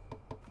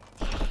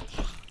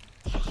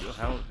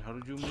 How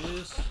did you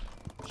miss?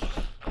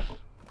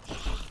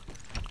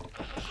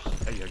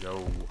 There you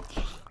go.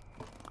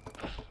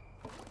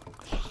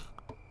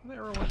 The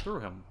arrow went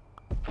through him.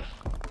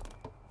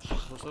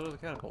 What's the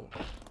catapult? Oh,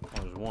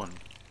 there's one.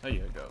 There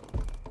you go.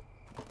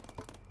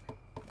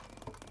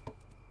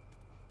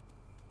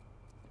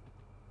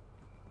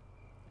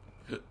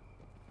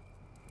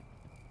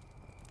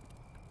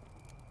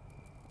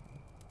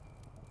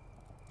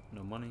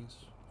 No monies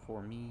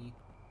for me.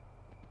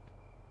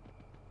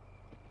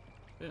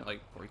 They didn't,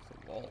 like, break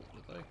the wall,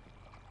 did they?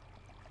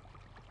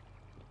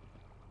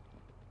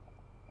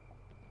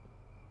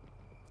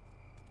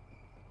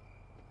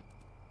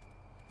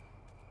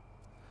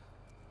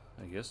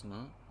 I guess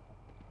not.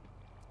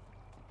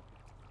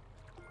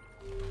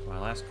 My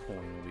last coin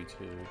will be to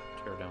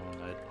tear down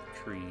that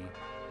tree.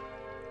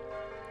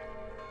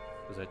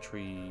 Because that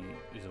tree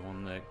is the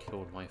one that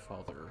killed my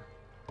father.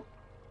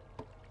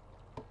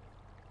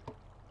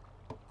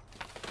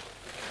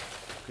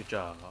 Good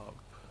job,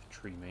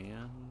 tree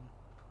man.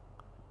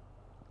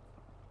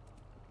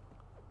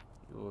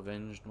 You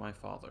avenged my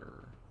father.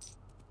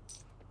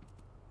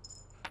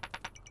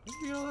 Where did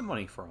you get all that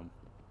money from?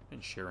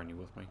 Didn't share any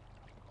with me.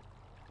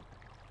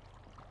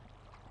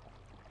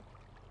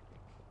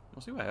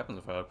 We'll see what happens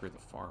if I upgrade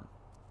the farm.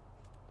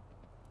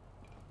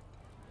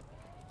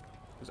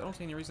 Because I don't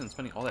see any reason in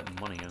spending all that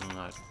money and I'm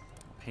not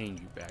paying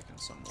you back in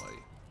some way.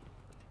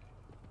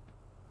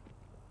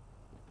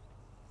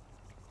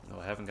 No,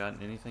 I haven't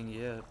gotten anything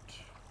yet.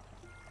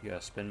 You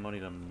gotta spend money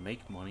to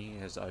make money,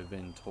 as I've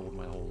been told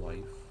my whole life,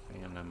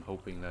 and I'm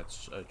hoping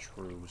that's a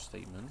true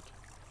statement.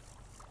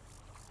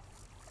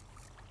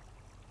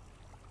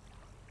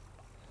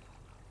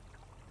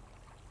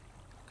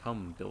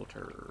 Come,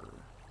 builder.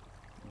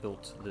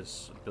 Built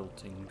this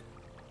building.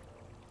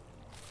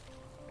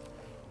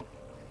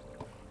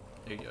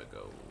 There you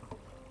go.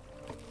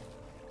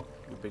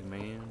 You big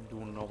man,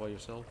 doing it all by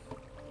yourself.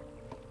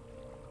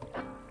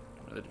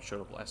 They just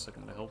showed up last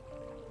second to help.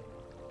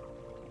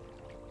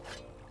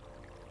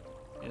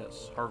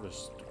 Yes,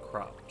 harvest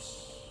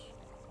crops.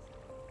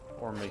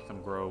 Or make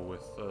them grow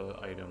with the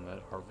item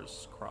that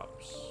harvests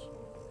crops.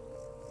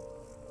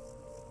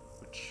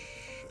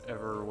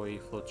 Whichever way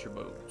floats your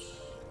boats.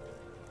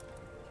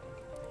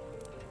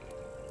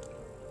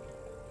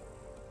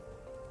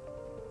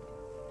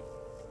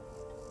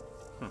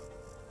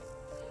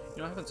 You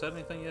know, I haven't said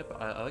anything yet,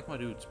 but I like my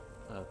dude's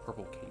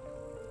purple cape.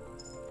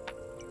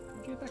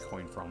 Where'd you get that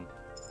coin from?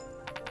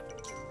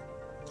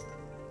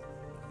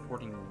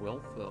 Hoarding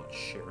wealth without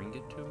sharing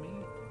it to me?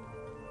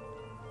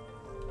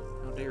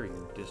 How dare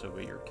you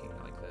disobey your king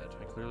like that?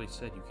 I clearly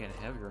said you can't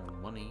have your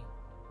own money.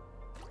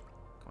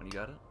 Come on, you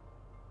got it?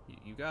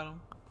 You got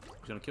him.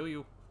 He's gonna kill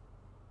you.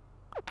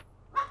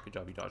 Good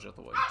job, you dodged out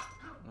the way.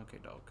 Okay,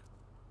 dog.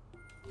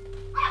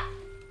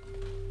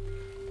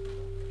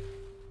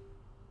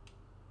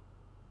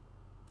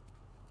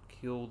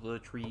 Kill the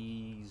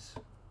trees.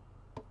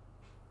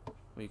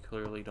 We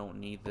clearly don't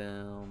need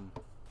them.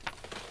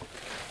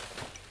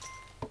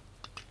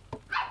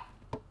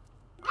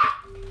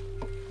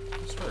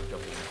 Let's start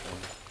doubling this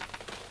one.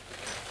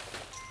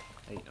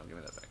 Hey, no, give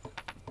me that back.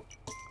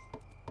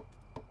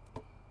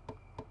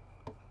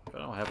 I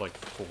don't have like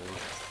 4.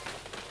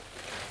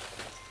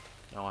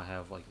 Now I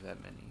have like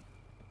that many.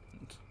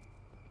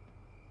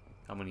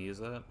 How many is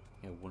that?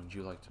 Yeah, wouldn't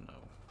you like to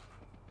know?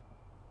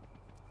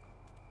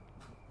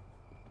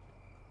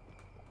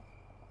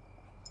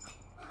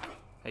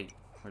 Hey,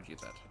 where'd you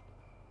get that?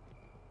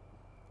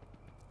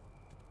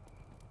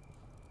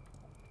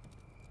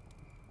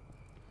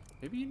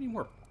 Maybe you need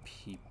more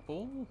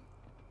people?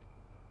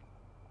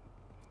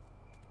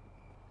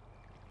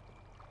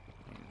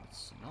 I mean,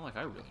 it's not like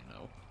I really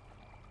know.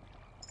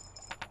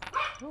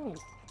 Oh,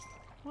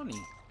 money.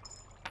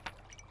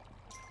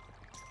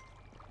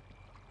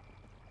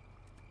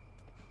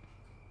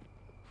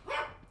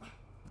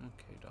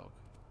 Okay, dog.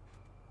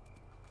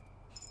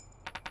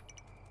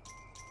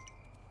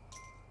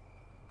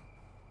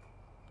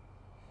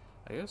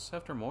 I guess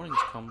after mornings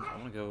comes, I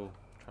want to go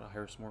try to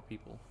hire some more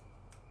people.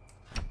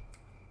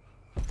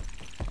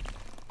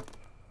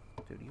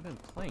 Dude, you've been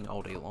playing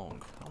all day long.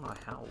 I don't know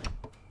how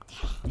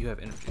you have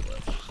energy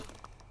left.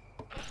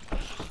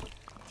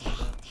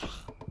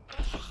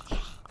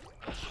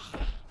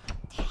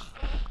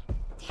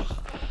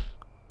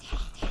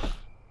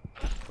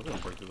 I'm gonna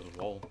break through this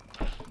wall.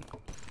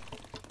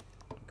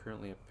 I'm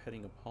currently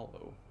petting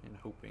Apollo and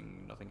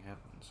hoping nothing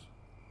happens.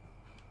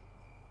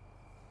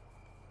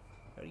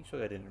 How do you still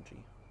got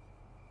energy?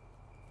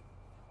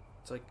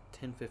 It's like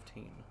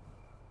 10:15.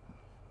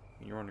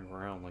 And you're running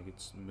around like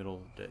it's the middle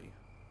of the day.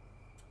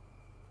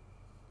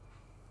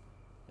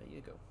 There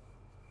you go.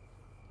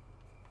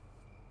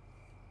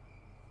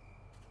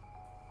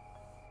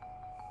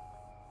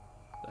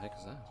 The heck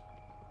is that?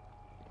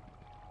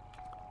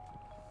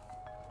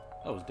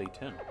 That was day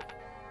 10.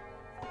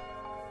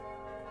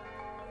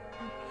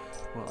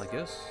 Well, I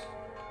guess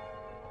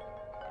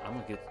I'm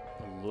gonna get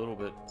a little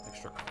bit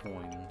extra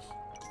coins.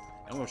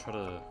 I'm gonna try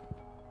to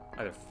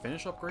either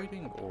finish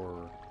upgrading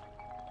or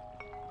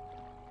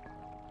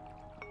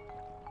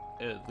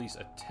at least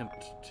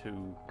attempt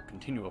to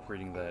continue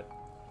upgrading that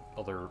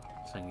other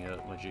thing,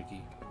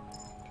 Majiki.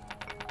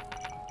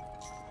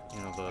 You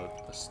know,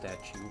 the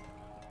statue.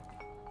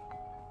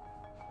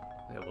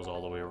 That was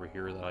all the way over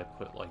here that I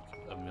put like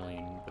a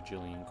million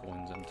bajillion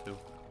coins into.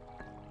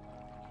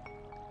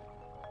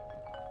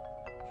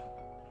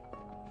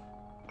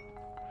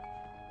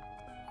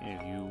 Any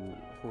of you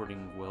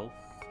hoarding wealth?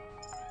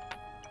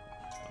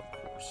 Of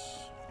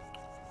course.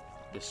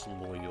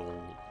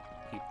 Disloyal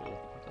people.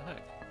 What the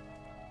heck?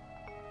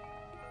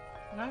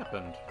 What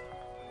happened?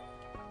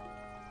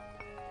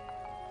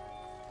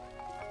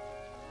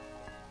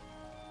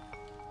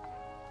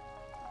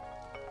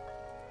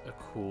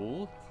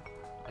 Cool,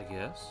 I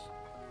guess.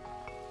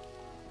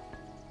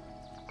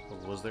 But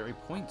was there a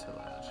point to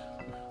that?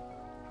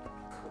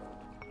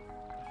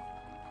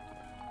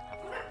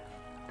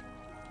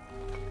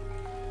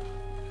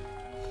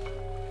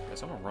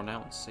 Guess I'm gonna run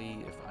out and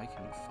see if I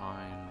can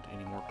find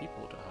any more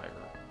people to hire.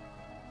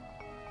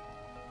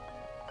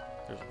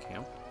 There's a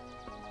camp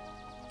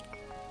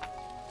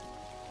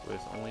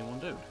with only one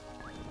dude.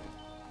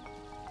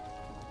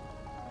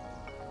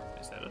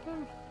 Is that a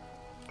dude?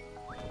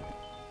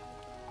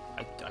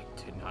 I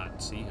did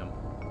not see him.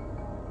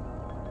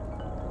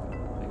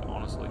 Like,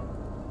 honestly,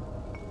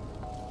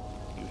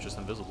 he was just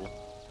invisible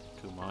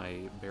to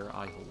my bare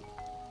eye hole.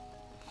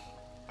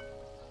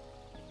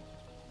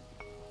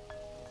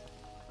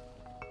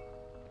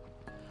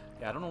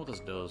 Yeah, I don't know what this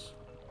does.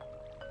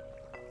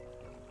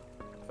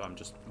 If I'm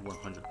just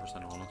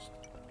 100% honest.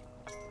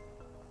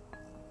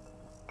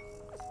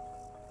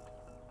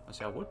 I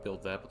see, I would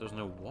build that, but there's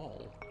no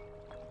wall.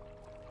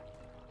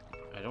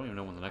 I don't even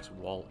know when the next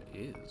wall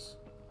is.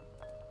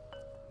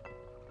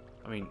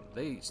 I mean,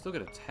 they still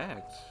get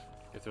attacked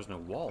if there's no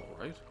wall,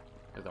 right?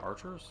 Like the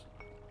archers?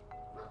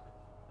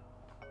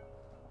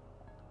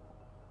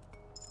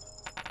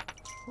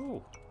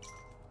 Ooh.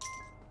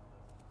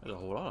 There's a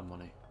whole lot of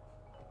money.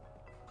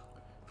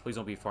 Please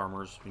don't be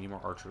farmers. We need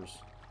more archers.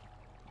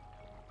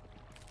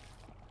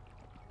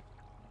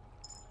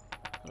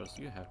 Notice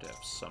you have to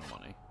have some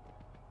money.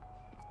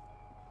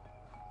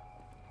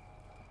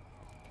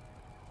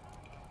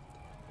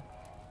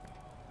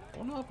 I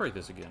want to upgrade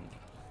this again.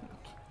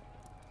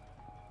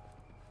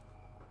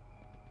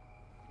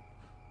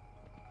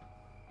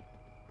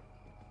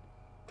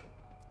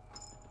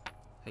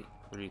 Hey,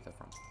 where did you get that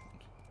from?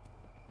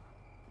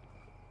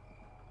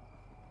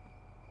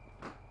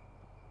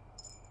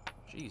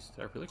 Jeez,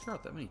 did I really clear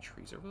out that many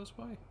trees over this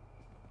way?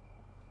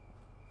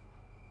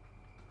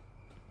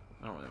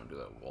 I don't really want to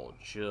do that wall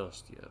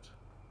just yet.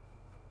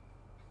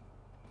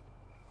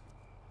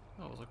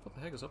 Oh, I was like, what the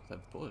heck is up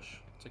that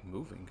bush? It's like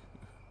moving.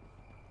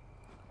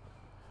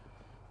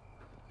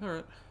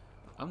 Alright,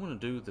 I'm gonna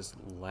do this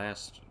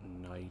last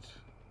night,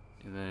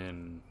 and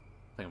then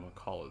I think I'm gonna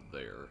call it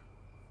there.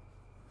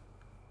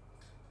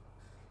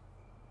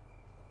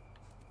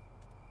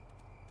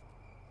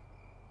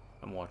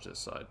 I'm gonna watch this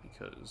side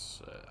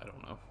because, I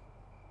don't know.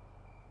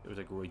 It would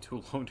take way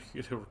too long to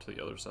get over to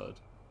the other side.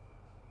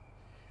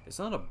 It's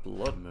not a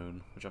blood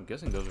moon, which I'm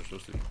guessing those are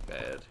supposed to be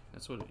bad.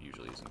 That's what it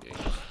usually is in games.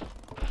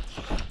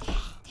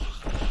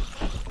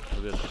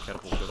 Look at that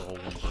catapult go to hold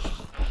one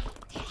person.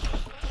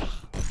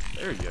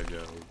 There you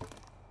go.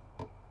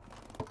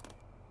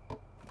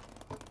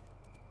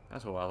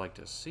 That's what I like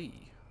to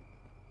see.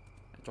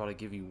 I thought I'd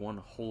give you one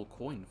whole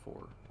coin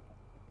for.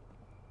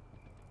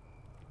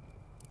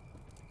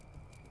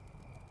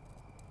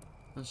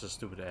 That's just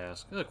stupid to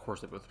ask. And of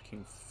course they both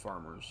became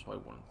farmers, why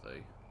wouldn't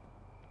they?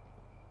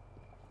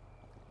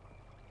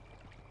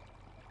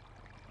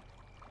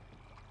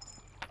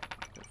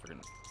 Got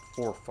friggin'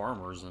 4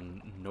 farmers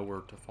and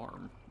nowhere to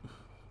farm.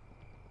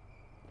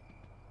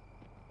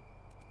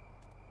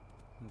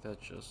 That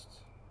just...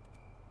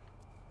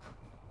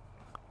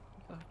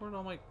 Where did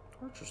all my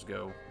archers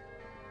go?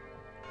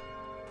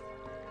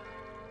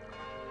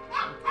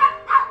 Okay.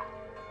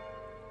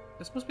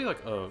 This must be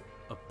like a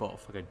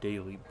buff, like a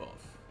daily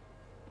buff.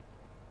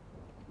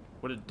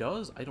 What it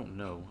does, I don't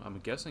know. I'm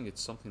guessing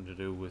it's something to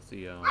do with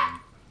the,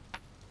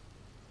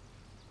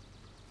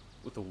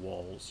 with the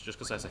walls, just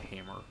because that's a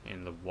hammer,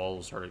 and the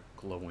walls started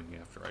glowing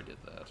after I did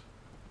that.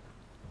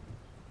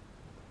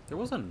 There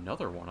was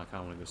another one I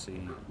kind of want to go see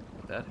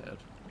what that had.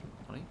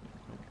 Honey?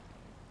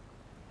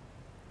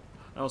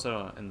 I know I said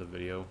I'll end the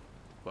video,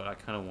 but I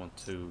kind of want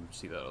to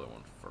see that other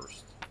one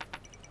first.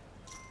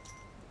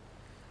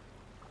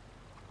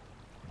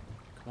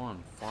 Come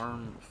on,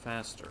 farm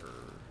faster.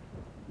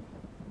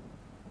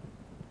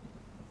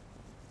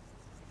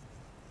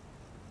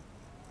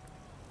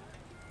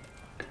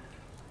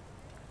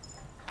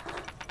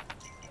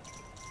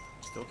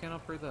 Still can't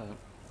upgrade that.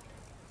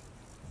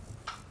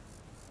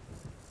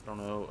 I don't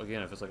know,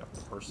 again, if it's like a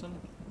person?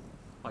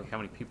 Like how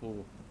many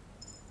people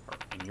are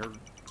in your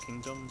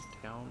kingdom,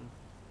 town,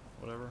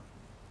 whatever?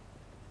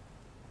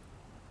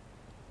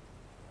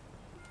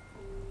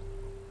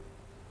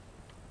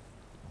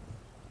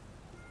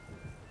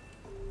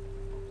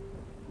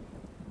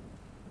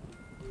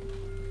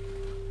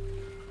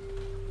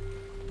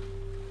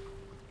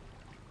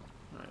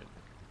 Alright.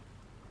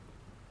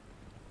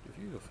 If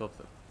you go fill up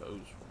the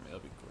bows for me,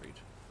 that'd be great.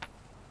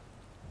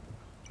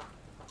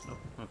 Nope,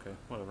 okay,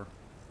 whatever.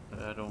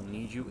 I don't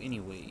need you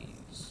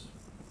anyways.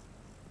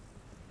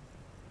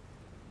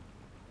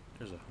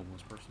 There's a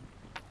homeless person.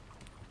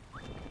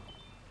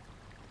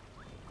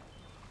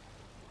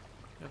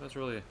 Yeah, that's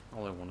really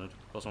all I wanted.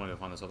 Plus, I want to go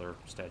find this other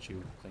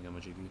statue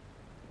thingamajiggy.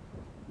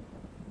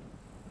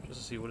 Just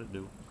to see what it'd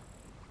do.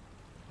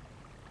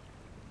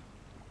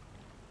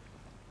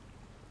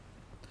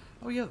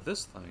 Oh yeah,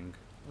 this thing.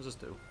 What does this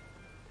do?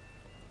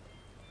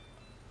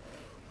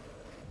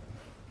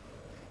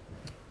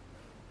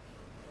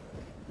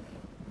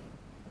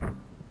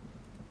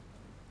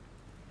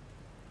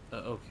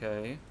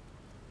 Okay.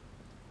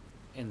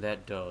 And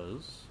that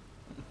does.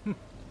 That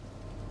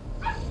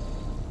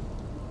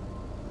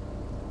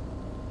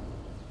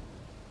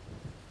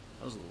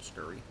was a little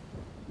scary.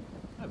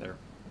 Hi there.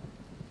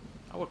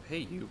 I would pay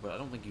you, but I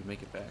don't think you'd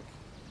make it back.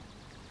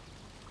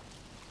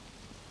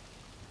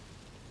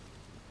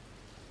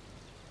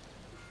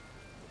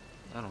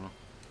 I don't know.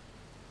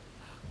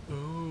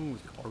 Oh,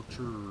 the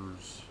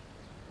archers.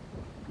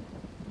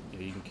 Yeah,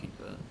 you can keep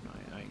that.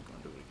 I ain't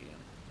gonna do it again.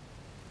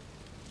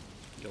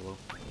 Yellow.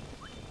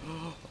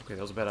 Okay,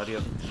 that was a bad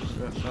idea.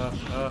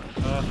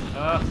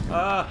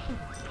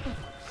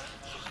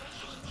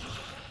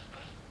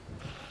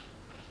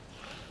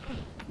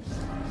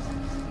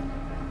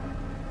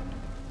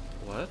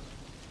 What?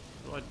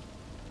 What?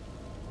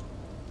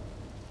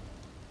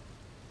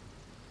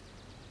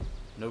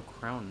 No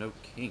crown, no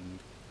king.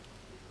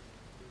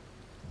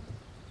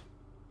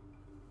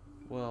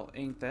 Well,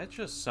 ain't that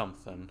just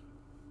something?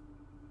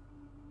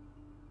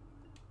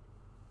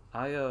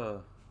 I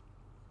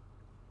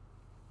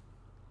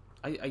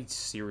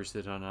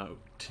seriously did not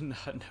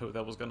know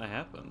that was gonna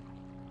happen.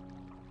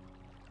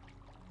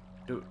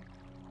 Dude,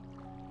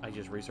 I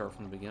just restart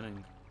from the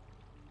beginning.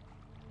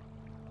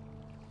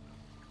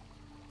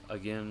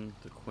 Again,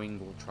 the queen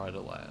will try to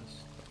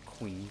last. The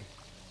queen.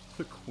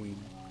 The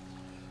queen.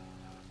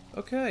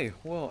 Okay,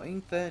 well,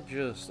 ain't that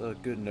just a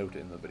good note to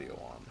end the video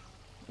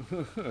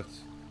on?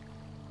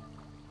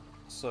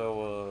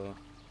 So,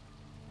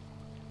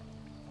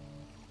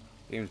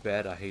 game's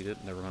bad, I hate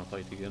it, never gonna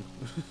play it again.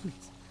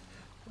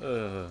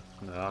 No,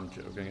 I'm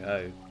joking.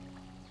 I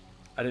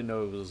didn't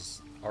know it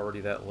was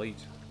already that late.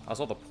 I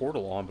saw the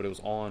portal on, but it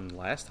was on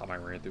last time I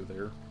ran through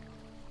there.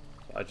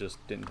 I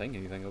just didn't think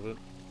anything of it.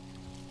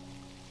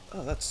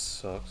 Oh, that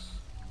sucks.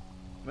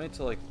 I made it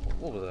to like,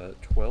 what was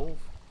that, 12?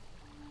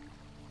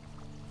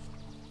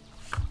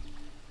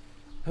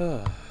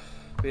 But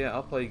yeah,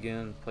 I'll play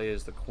again, play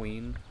as the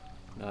queen,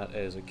 not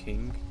as a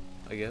king,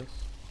 I guess.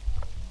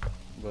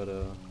 But,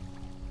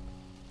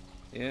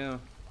 yeah,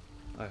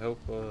 I hope,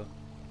 I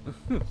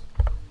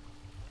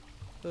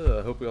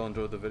hope we all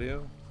enjoyed the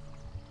video.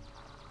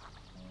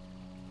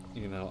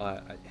 You know,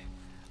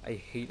 I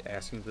hate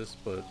asking this,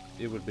 but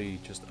it would be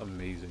just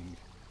amazing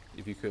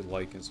if you could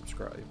like and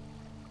subscribe.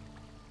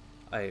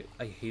 I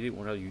hate it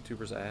when other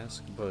YouTubers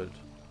ask, but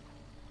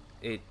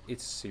it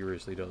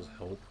seriously does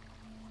help.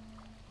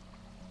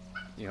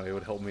 You know, it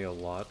would help me a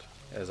lot,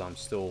 as I'm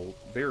still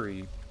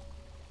very,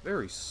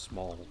 very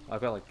small.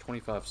 I've got like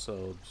 25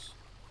 subs,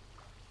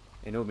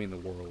 and it would mean the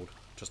world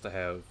just to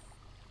have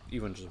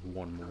even just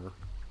one more.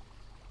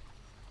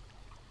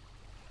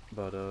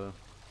 But,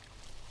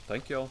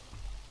 thank y'all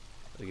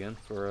again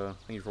for,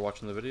 thank you for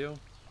watching the video,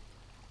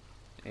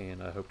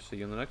 and I hope to see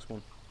you in the next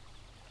one.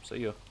 See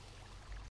ya.